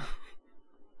 yeah.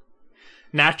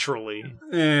 Naturally.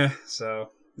 So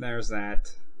there's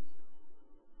that.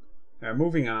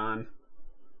 Moving on.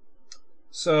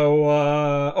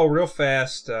 So, real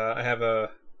fast, I have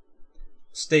a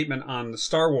statement on the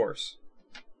Star Wars.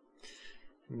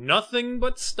 Nothing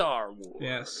but Star Wars.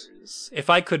 Yes. If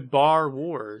I could bar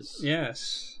wars.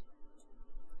 Yes.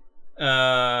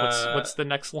 What's the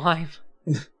next line?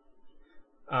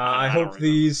 I hope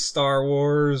these Star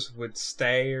Wars would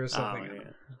stay or something.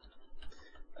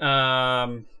 Oh, yeah.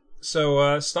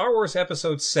 So, Star Wars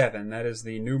Episode 7, that is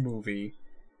the new movie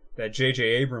that J.J.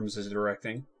 Abrams is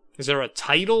directing. Is there a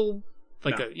title?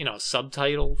 Like No. a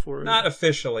subtitle for it? Not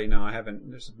officially, no. I haven't.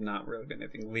 There's not really been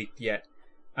anything leaked yet.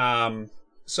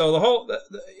 So the whole,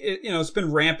 it's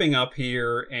been ramping up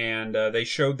here, and they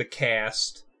showed the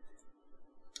cast.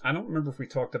 I don't remember if we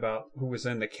talked about who was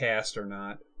in the cast or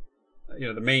not.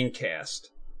 The main cast.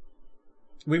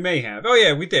 We may have. Oh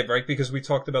yeah, we did, right? Because we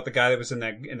talked about the guy that was in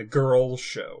the Girls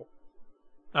show.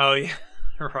 Oh yeah,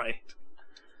 right.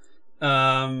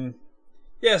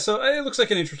 Yeah, so it looks like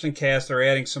an interesting cast. They're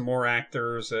adding some more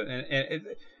actors, and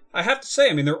I have to say,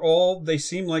 I mean, they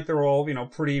seem like they're all,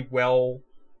 pretty well,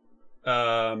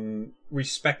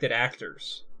 respected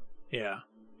actors. Yeah.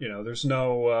 There's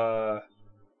no,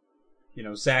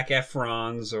 Zac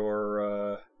Efrons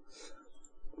or,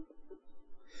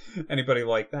 anybody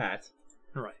like that.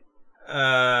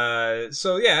 Right.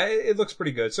 So yeah, it looks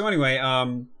pretty good. So anyway,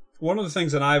 one of the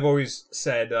things that I've always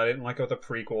said I didn't like about the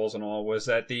prequels and all was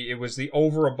that it was the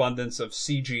overabundance of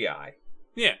CGI.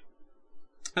 Yeah.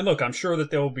 And look, I'm sure that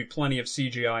there will be plenty of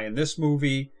CGI in this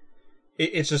movie.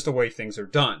 It's just the way things are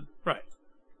done. Right.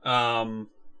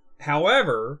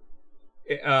 However,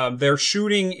 they're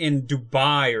shooting in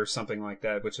Dubai or something like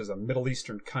that, which is a Middle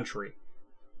Eastern country.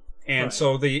 And right.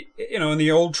 So in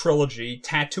the old trilogy,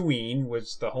 Tatooine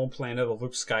was the home planet of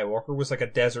Luke Skywalker, was like a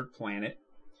desert planet.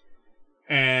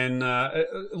 And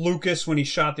Lucas, when he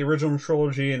shot the original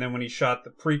trilogy, and then when he shot the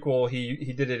prequel,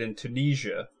 he did it in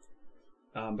Tunisia.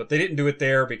 But they didn't do it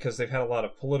there because they've had a lot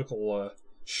of political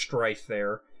strife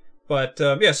there. But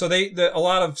yeah, so a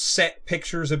lot of set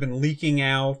pictures have been leaking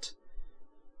out.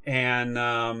 And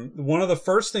one of the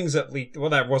first things that leaked,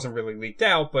 well, that wasn't really leaked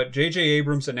out, but J.J.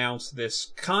 Abrams announced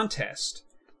this contest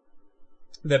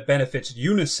that benefits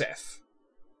UNICEF.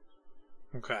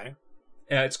 Okay.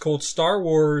 It's called Star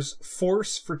Wars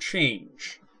Force for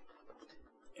Change.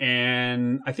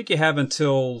 And I think you have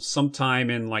until sometime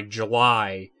in like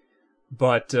July,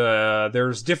 but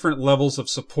there's different levels of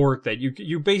support that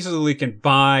you basically can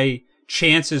buy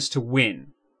chances to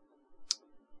win.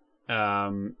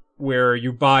 Where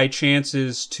you buy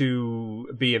chances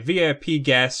to be a VIP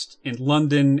guest in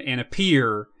London and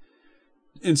appear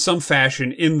in some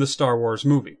fashion in the Star Wars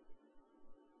movie.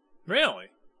 Really?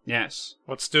 Yes.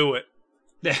 Let's do it.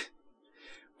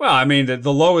 Well, I mean,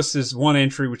 the lowest is one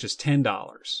entry, which is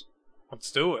 $10.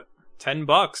 Let's do it.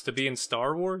 $10 to be in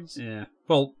Star Wars? Yeah.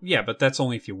 Well, yeah, but that's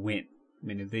only if you win. I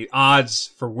mean, the odds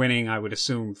for winning, I would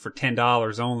assume, for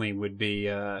 $10 only would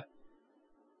be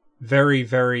very,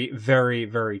 very, very,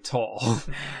 very tall.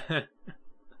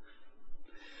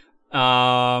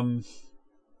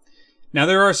 Now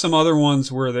there are some other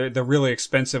ones where the really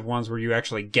expensive ones where you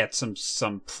actually get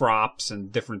some props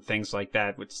and different things like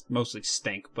that, which mostly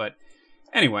stink. But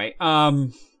anyway, yeah.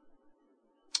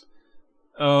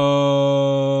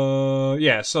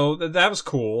 So that was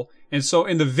cool. And so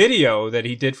in the video that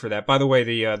he did for that, by the way,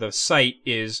 the site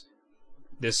is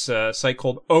this site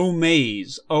called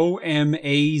Omaze, OMAZE.com.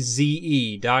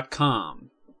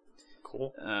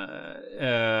 Cool.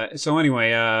 So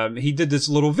anyway, he did this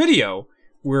little video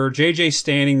where JJ's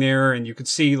standing there and you could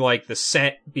see like the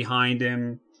set behind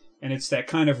him, and it's that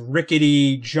kind of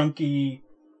rickety, junky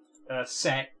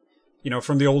set,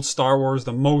 from the old Star Wars,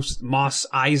 the most Mos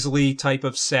Eisley type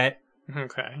of set.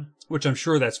 Okay. Which I'm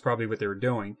sure that's probably what they were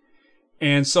doing.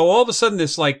 And so all of a sudden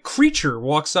this like creature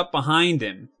walks up behind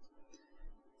him.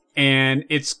 And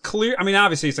it's clear, I mean,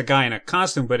 obviously it's a guy in a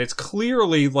costume, but it's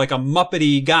clearly like a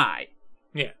Muppety guy.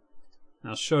 Yeah.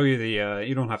 I'll show you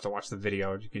you don't have to watch the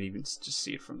video, you can even just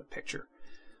see it from the picture.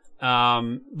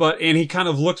 And he kind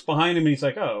of looks behind him and he's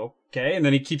like, oh, okay. And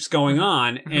then he keeps going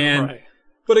on. And, right.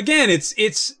 But again,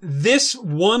 it's this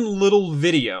one little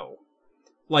video,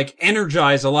 like,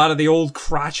 energized a lot of the old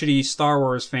crotchety Star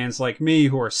Wars fans like me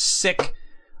who are sick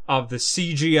of the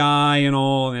CGI and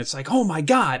all. And it's like, oh my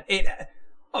God,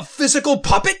 a physical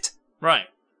puppet? Right.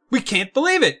 We can't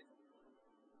believe it.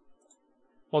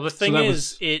 Well, the thing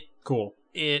is, cool.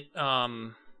 It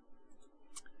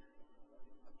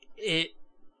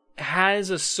has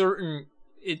a certain,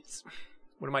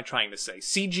 what am I trying to say?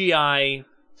 CGI,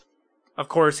 of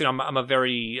course, I'm a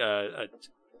very,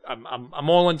 I'm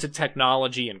all into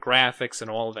technology and graphics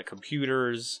and all of the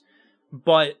computers,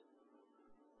 but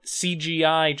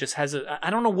CGI just has I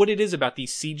don't know what it is about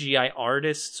these CGI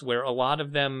artists where a lot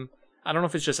of them, I don't know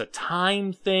if it's just a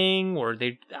time thing or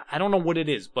I don't know what it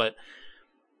is, but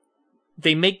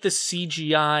they make the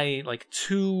CGI like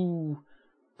too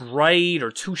bright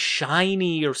or too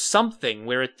shiny or something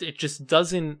where it just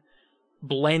doesn't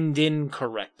blend in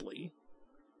correctly.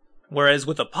 Whereas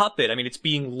with a puppet, I mean, it's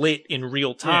being lit in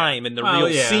real time in the real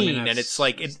scene, and it's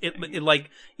like it like,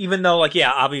 even though like,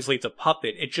 yeah, obviously it's a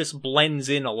puppet, it just blends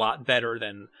in a lot better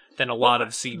than a lot of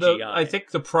CGI. I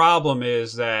think the problem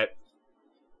is that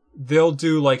they'll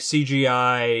do like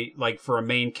CGI like for a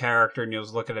main character, and you'll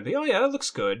look at it and be, oh yeah, that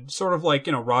looks good. Sort of like,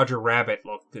 Roger Rabbit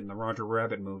looked in the Roger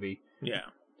Rabbit movie. Yeah.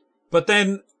 But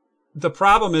then the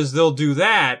problem is they'll do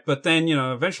that, but then,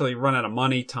 eventually run out of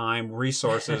money, time,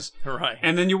 resources. Right.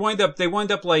 And then they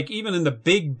wind up like, even in the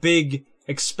big,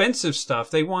 expensive stuff,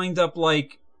 they wind up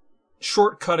like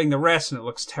shortcutting the rest and it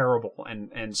looks terrible.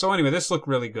 And so anyway, this looked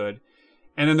really good.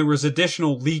 And then there was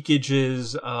additional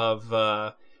leakages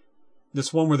of,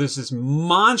 this one where there's this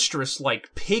monstrous,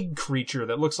 like, pig creature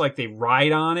that looks like they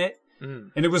ride on it.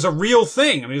 Mm. And it was a real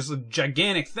thing. I mean, it was a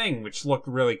gigantic thing, which looked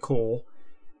really cool.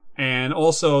 And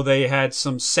also they had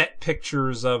some set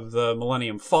pictures of the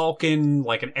Millennium Falcon,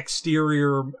 like an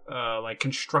exterior, like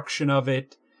construction of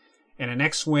it, and an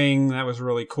X-Wing. That was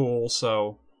really cool.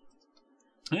 So,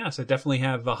 yes, I definitely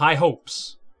have high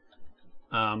hopes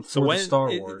for the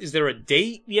Star Wars. Is there a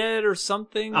date yet or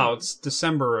something? Oh, it's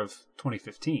December of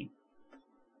 2015.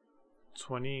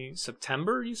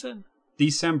 September, you said?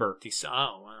 December.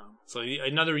 Oh, wow. So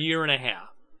another year and a half.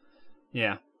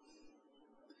 Yeah.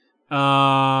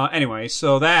 Anyway,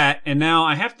 so that, and now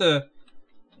I have to,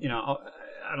 I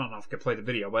don't know if I can play the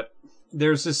video, but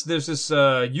there's this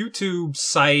YouTube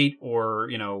site or,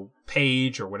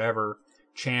 page or whatever,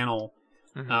 channel.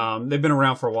 Mm-hmm. They've been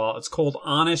around for a while. It's called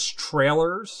Honest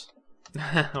Trailers.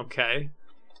 Okay.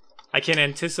 I can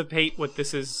anticipate what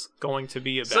this is going to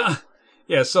be about.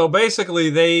 So basically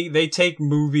they take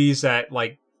movies that,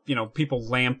 like, people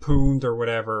lampooned or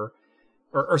whatever,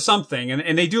 or something,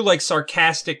 and they do like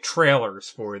sarcastic trailers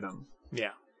for them.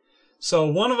 Yeah. So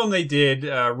one of them they did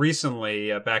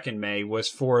recently, back in May, was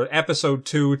for Episode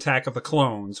 2, Attack of the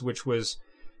Clones, which was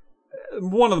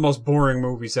one of the most boring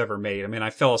movies ever made. I mean, I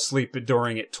fell asleep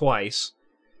during it twice.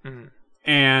 Mm-hmm.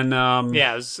 And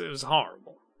yeah, it was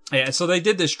horrible. Yeah, so they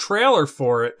did this trailer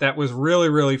for it that was really,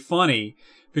 really funny,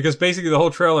 because basically the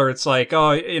whole trailer, it's like,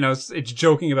 oh, it's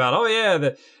joking about, oh yeah,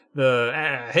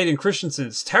 the Hayden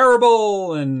Christensen's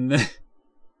terrible, and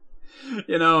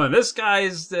and this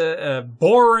guy's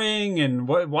boring, and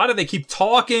why do they keep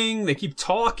talking? They keep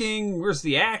talking. Where's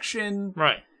the action?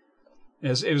 Right.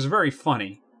 It was very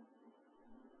funny.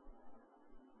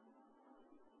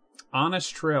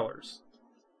 Honest Trailers.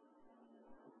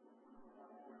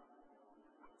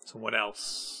 So what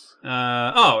else?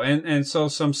 And so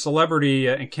some celebrity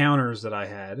encounters that I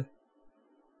had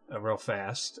real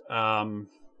fast.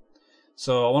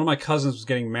 So one of my cousins was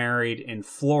getting married in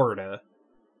Florida.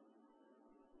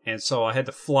 And so I had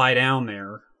to fly down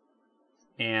there.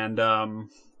 And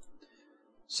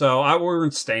so we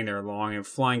weren't staying there long. And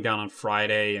flying down on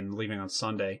Friday and leaving on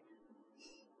Sunday.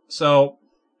 So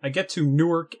I get to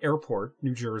Newark Airport,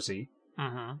 New Jersey.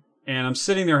 Mm-hmm. And I'm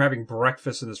sitting there having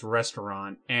breakfast in this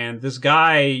restaurant. And this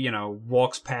guy,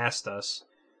 walks past us.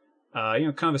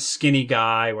 Kind of a skinny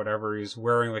guy, whatever. He's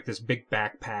wearing like this big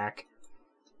backpack.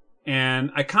 And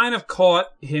I kind of caught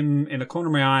him in the corner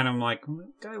of my eye, and I'm like, well,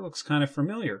 that guy looks kind of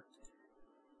familiar.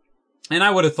 And I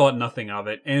would have thought nothing of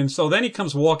it. And so then he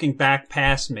comes walking back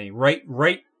past me, right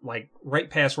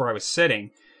past where I was sitting.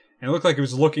 And it looked like he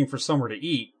was looking for somewhere to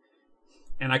eat.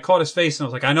 And I caught his face, and I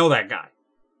was like, I know that guy.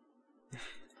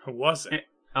 Who was it?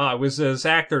 It was this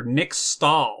actor, Nick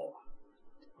Stahl.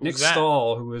 Nick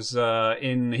Stahl, who was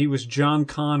he was John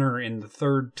Connor in the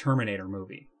third Terminator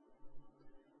movie.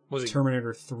 Was he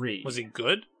Terminator 3? Was he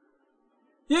good?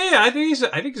 Yeah, I think he's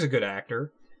a good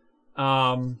actor.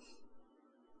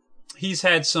 He's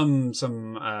had some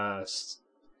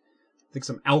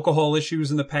alcohol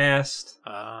issues in the past.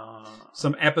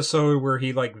 Some episode where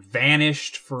he like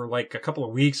vanished for like a couple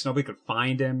of weeks, nobody could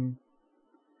find him.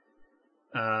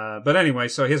 But anyway,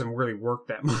 so he hasn't really worked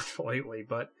that much lately.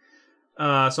 But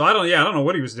so I don't know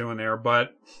what he was doing there,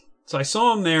 but. So I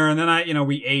saw him there, and then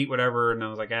we ate whatever, and I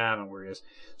was like, I don't know where he is.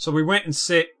 So we went and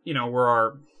sit,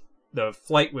 where the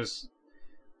flight was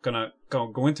gonna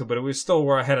go into, but it was still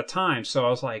where ahead of time. So I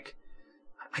was like,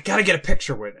 I gotta get a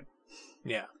picture with him.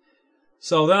 Yeah.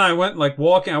 So then I went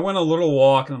walking. I went a little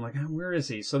walk, and I'm like, where is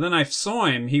he? So then I saw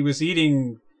him. He was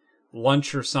eating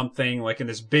lunch or something, like in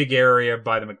this big area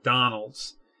by the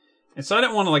McDonald's. And so I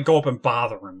didn't want to go up and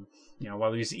bother him,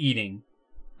 while he was eating.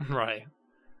 Right.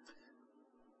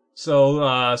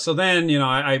 So then,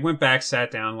 I went back, sat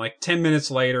down, 10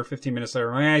 minutes later, 15 minutes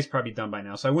later, he's probably done by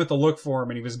now. So I went to look for him,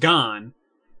 and he was gone.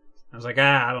 I was like,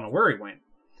 I don't know where he went.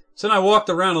 So then I walked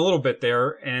around a little bit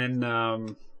there, and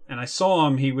I saw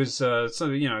him. He was, he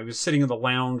was sitting in the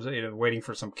lounge, waiting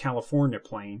for some California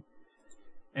plane.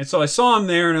 And so I saw him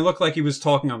there, and it looked like he was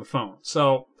talking on the phone.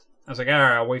 So I was like, all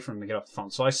right, I'll wait for him to get off the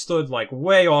phone. So I stood,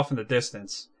 way off in the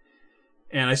distance.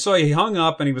 And I saw he hung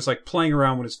up and he was playing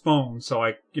around with his phone. So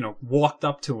I, walked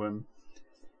up to him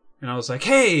and I was like,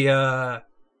 hey, I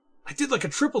did a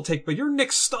triple take, but you're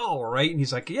Nick Stahl, right? And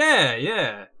he's like,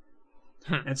 yeah.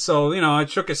 And so, I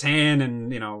shook his hand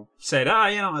and, said,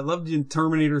 I loved you in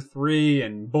Terminator 3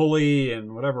 and Bully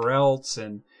and whatever else.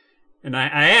 And I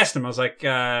asked him, I was like,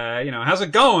 how's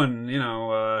it going?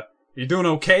 You doing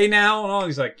okay now? And all,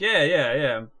 he's like,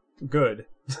 yeah, I'm good.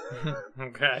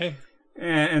 Okay.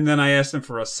 And then I asked him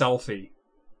for a selfie.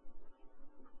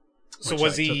 So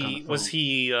was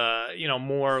he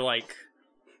more like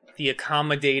the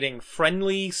accommodating,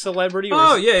 friendly celebrity? Or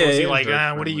was he like,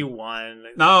 what do you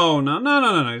want?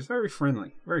 No. He's very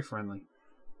friendly. Very friendly.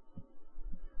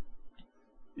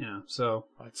 Yeah, so.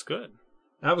 That's good.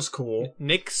 That was cool.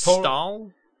 Nick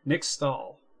Stahl? Nick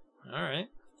Stahl. All right.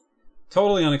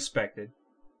 Totally unexpected.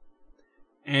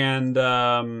 And,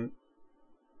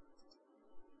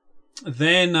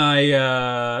 then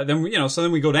then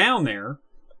we go down there,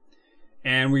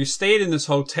 and we stayed in this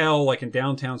hotel, in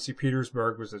downtown St.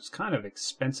 Petersburg, which is kind of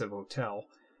expensive hotel.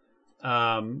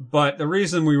 But the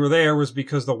reason we were there was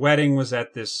because the wedding was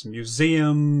at this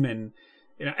museum, and,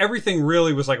 everything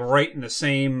really was right in the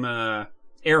same,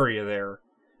 area there.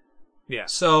 Yeah.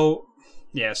 So,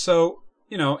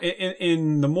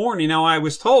 in the morning, now I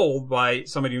was told by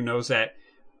somebody who knows that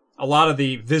a lot of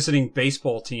the visiting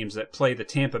baseball teams that play the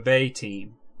Tampa Bay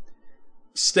team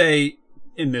stay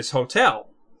in this hotel.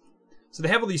 So they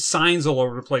have all these signs all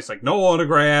over the place, no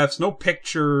autographs, no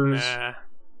pictures. Nah.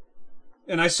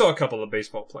 And I saw a couple of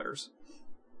baseball players.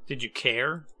 Did you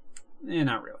care?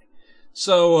 Not really.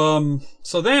 So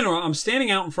then I'm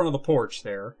standing out in front of the porch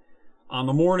there on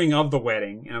the morning of the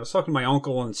wedding, and I was talking to my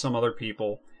uncle and some other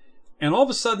people, and all of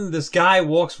a sudden this guy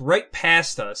walks right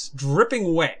past us,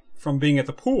 dripping wet from being at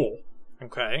the pool.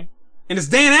 Okay. And it's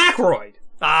Dan Aykroyd.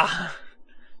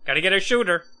 Gotta get a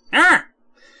shooter.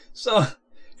 So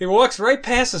he walks right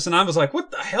past us, and I was like,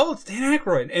 what the hell? It's Dan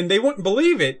Aykroyd. And they wouldn't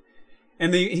believe it.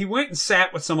 And he went and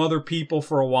sat with some other people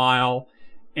for a while,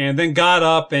 and then got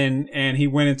up and he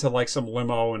went into some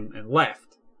limo and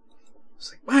left. I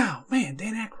was like, wow, man,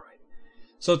 Dan Aykroyd.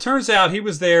 So it turns out he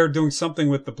was there doing something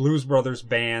with the Blues Brothers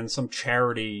band, some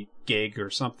charity gig or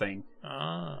something.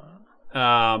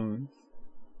 And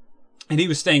he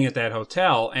was staying at that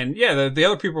hotel. And yeah, the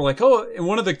other people were like, oh, and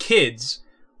one of the kids,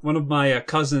 one of my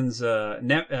cousins,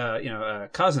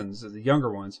 cousins, the younger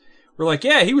ones, were like,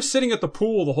 yeah, he was sitting at the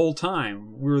pool the whole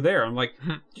time we were there. I'm like,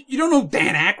 you don't know who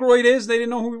Dan Aykroyd is? They didn't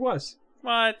know who he was.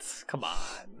 What? Come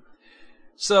on.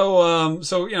 So,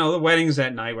 the wedding's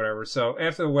that night, whatever. So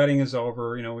after the wedding is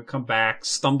over, we come back,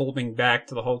 stumbling back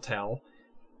to the hotel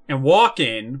and walk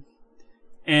in,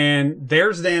 and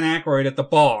there's Dan Aykroyd at the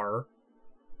bar,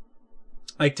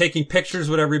 like taking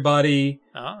pictures with everybody.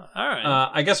 Oh, all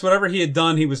right. I guess whatever he had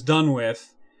done, he was done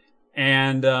with.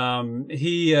 And,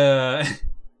 the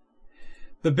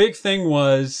big thing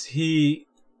was he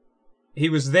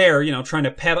was there, trying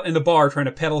to peddle in the bar, trying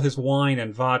to peddle his wine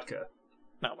and vodka.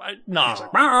 No. He's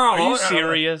like, Are you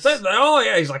serious? Oh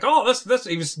yeah, he's like, oh, this.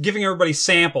 He was giving everybody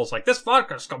samples, like, this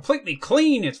vodka's completely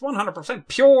clean, it's 100%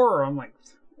 pure. I'm like,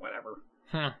 whatever.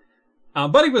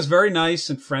 But he was very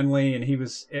nice and friendly, and it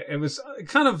was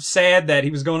kind of sad that he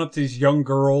was going up to these young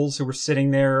girls who were sitting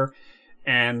there,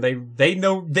 and they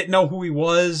didn't know who he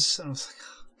was. And I was like,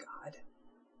 oh God.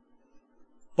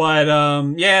 But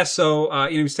so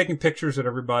he was taking pictures with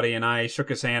everybody, and I shook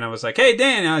his hand. I was like, hey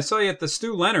Dan, I saw you at the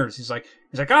Stu Leonard's. He's like,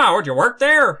 where'd you work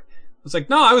there? I was like,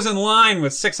 no, I was in line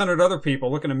with 600 other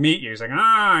people looking to meet you. He's like,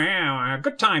 yeah,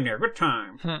 good time there, good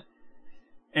time.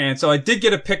 And so I did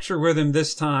get a picture with him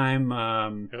this time.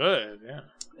 Good,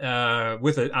 yeah.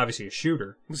 With obviously a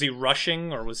shooter. Was he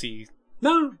rushing, or was he...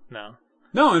 No.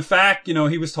 In fact,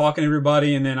 he was talking to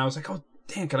everybody, and then I was like, oh,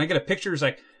 Dan, can I get a picture? He's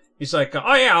like,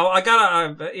 oh yeah, I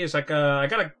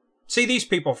gotta see these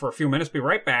people for a few minutes, be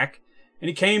right back. And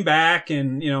he came back,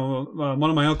 and, one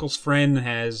of my uncle's friend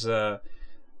has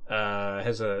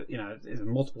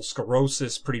multiple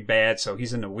sclerosis pretty bad, so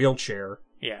he's in a wheelchair.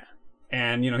 Yeah.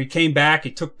 And, he came back,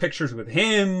 he took pictures with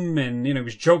him, and, he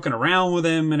was joking around with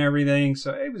him and everything,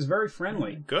 so it was very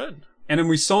friendly. Good. And then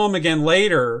we saw him again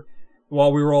later,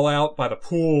 while we were all out by the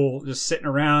pool, just sitting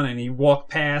around, and he walked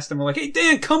past, and we're like, hey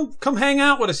Dan, come hang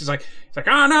out with us. He's like,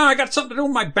 oh no, I got something to do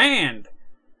with my band.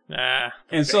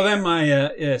 And so then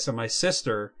my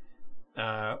sister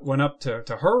went up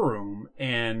to her room,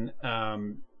 and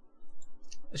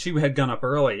she had gone up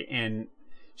early, and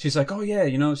she's like, oh yeah,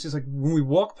 she's like, when we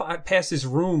walked past this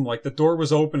room, like the door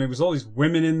was open, there was all these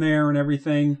women in there and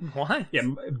everything. What? Yeah,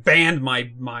 banned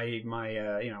my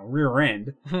rear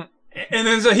end. And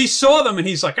then so he saw them, and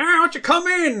he's like, why don't you come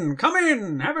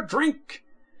in, have a drink.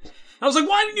 I was like,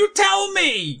 why didn't you tell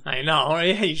me? I know,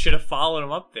 yeah, you should have followed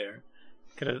him up there.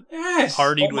 Could have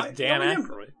partied with Dan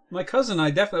Aykroyd. My cousin,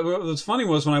 what was funny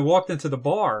was when I walked into the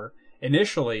bar,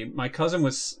 initially, my cousin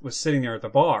was sitting there at the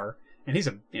bar, and he's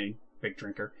a big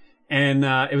drinker, and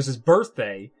it was his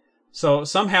birthday, so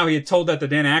somehow he had told that to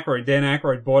Dan Aykroyd. Dan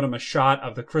Aykroyd bought him a shot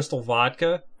of the Crystal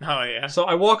vodka. Oh, yeah. So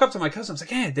I walk up to my cousin, I was like,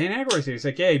 hey, Dan Aykroyd's here. He's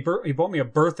like, yeah, he bought me a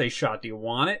birthday shot, do you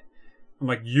want it? I'm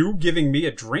like, you giving me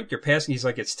a drink? You're passing? He's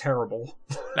like, it's terrible.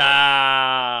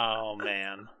 Oh,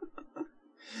 man.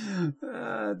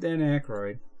 Dan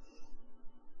Aykroyd.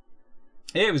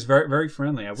 Yeah, it was very, very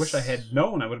friendly. I wish I had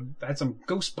known. I would have had some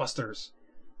Ghostbusters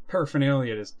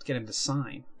paraphernalia to get him to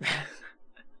sign.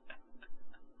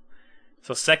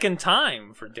 So second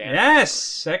time for Dan. Yes,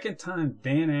 second time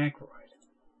Dan Aykroyd.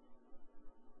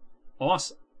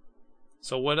 Awesome.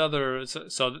 So what other...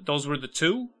 So those were the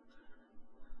two?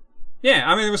 Yeah,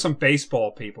 I mean, there were some baseball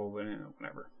people, but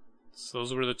whatever. So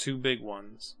those were the two big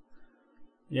ones.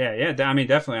 Yeah, I mean,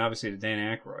 definitely, obviously, the Dan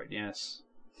Aykroyd, yes.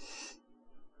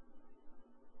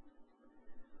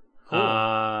 Cool.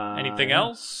 Anything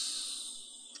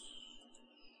else?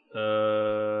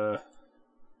 I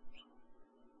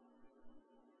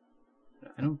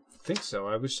don't think so.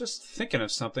 I was just thinking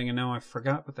of something, and now I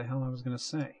forgot what the hell I was going to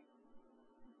say.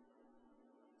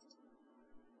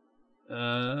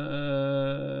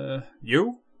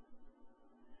 You?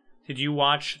 Did you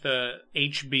watch the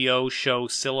HBO show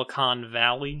Silicon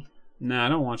Valley? No, I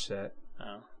don't watch that.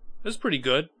 Oh. It was pretty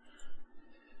good.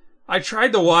 I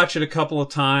tried to watch it a couple of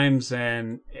times,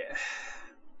 and...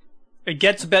 It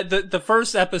gets better. The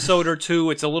first episode or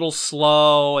two, it's a little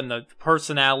slow, and the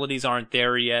personalities aren't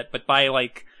there yet. But by,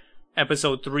 like,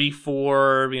 episode 3,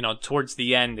 4, towards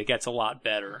the end, it gets a lot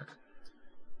better.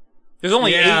 There's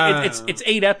only 8... It's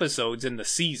 8 episodes in the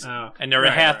season, and they're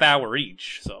a half hour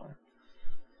each, so...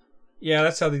 Yeah,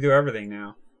 that's how they do everything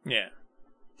now. Yeah.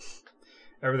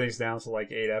 Everything's down to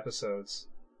like 8 episodes.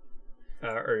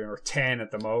 Or 10 at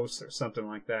the most, or something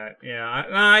like that. Yeah,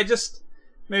 I just...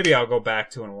 Maybe I'll go back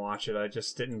to and watch it. I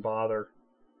just didn't bother.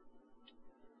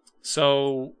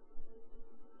 So,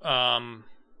 in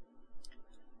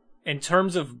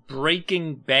terms of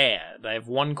Breaking Bad, I have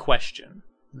one question.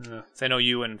 Yeah. I know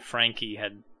you and Frankie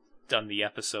had done the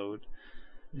episode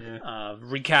Yeah.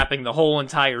 recapping the whole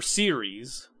entire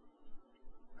series.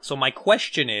 So my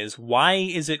question is, why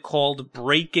is it called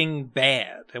Breaking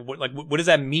Bad? And what does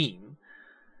that mean?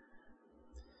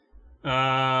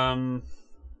 I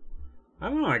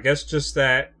don't know. I guess just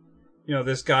that,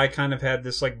 this guy kind of had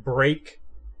this like break,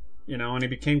 and he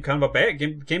became kind of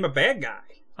became a bad guy.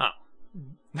 Oh.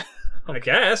 I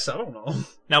guess. I don't know.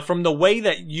 Now, from the way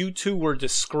that you two were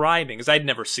describing, because I'd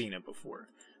never seen it before,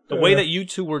 the way that you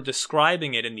two were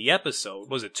describing it in the episode,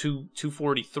 was it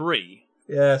 243?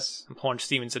 Yes. On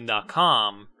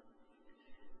PaunchStevenson.com,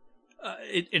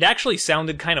 it actually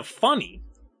sounded kind of funny.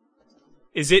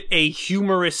 Is it a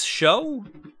humorous show?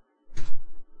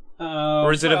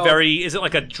 Or is it is it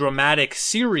like a dramatic,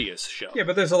 serious show? Yeah,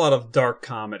 but there's a lot of dark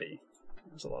comedy.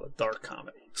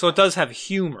 So it does have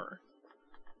humor.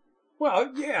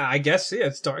 Well, yeah, I guess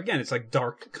it's dark. Again, it's like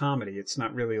dark comedy. It's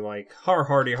not really like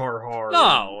har-hardy, har-har.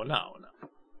 No.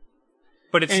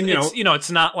 But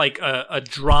it's not like a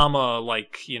drama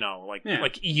like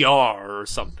ER or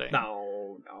something.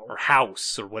 No. Or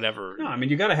House or whatever. No, I mean,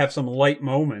 you gotta have some light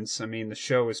moments. I mean, the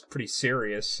show is pretty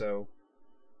serious, so...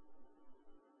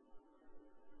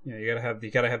 you gotta have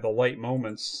the light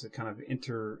moments that kind of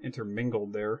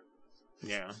intermingled there.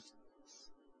 Yeah.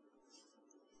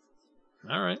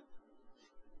 All right.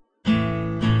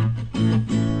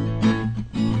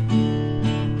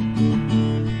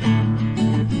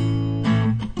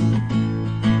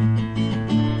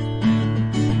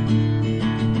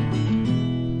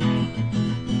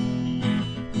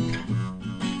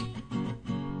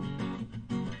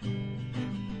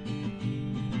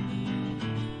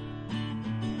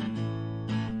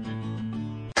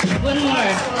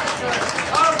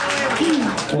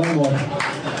 One more.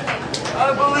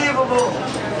 Unbelievable.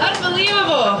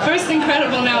 First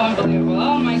incredible, now unbelievable.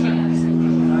 Oh my God.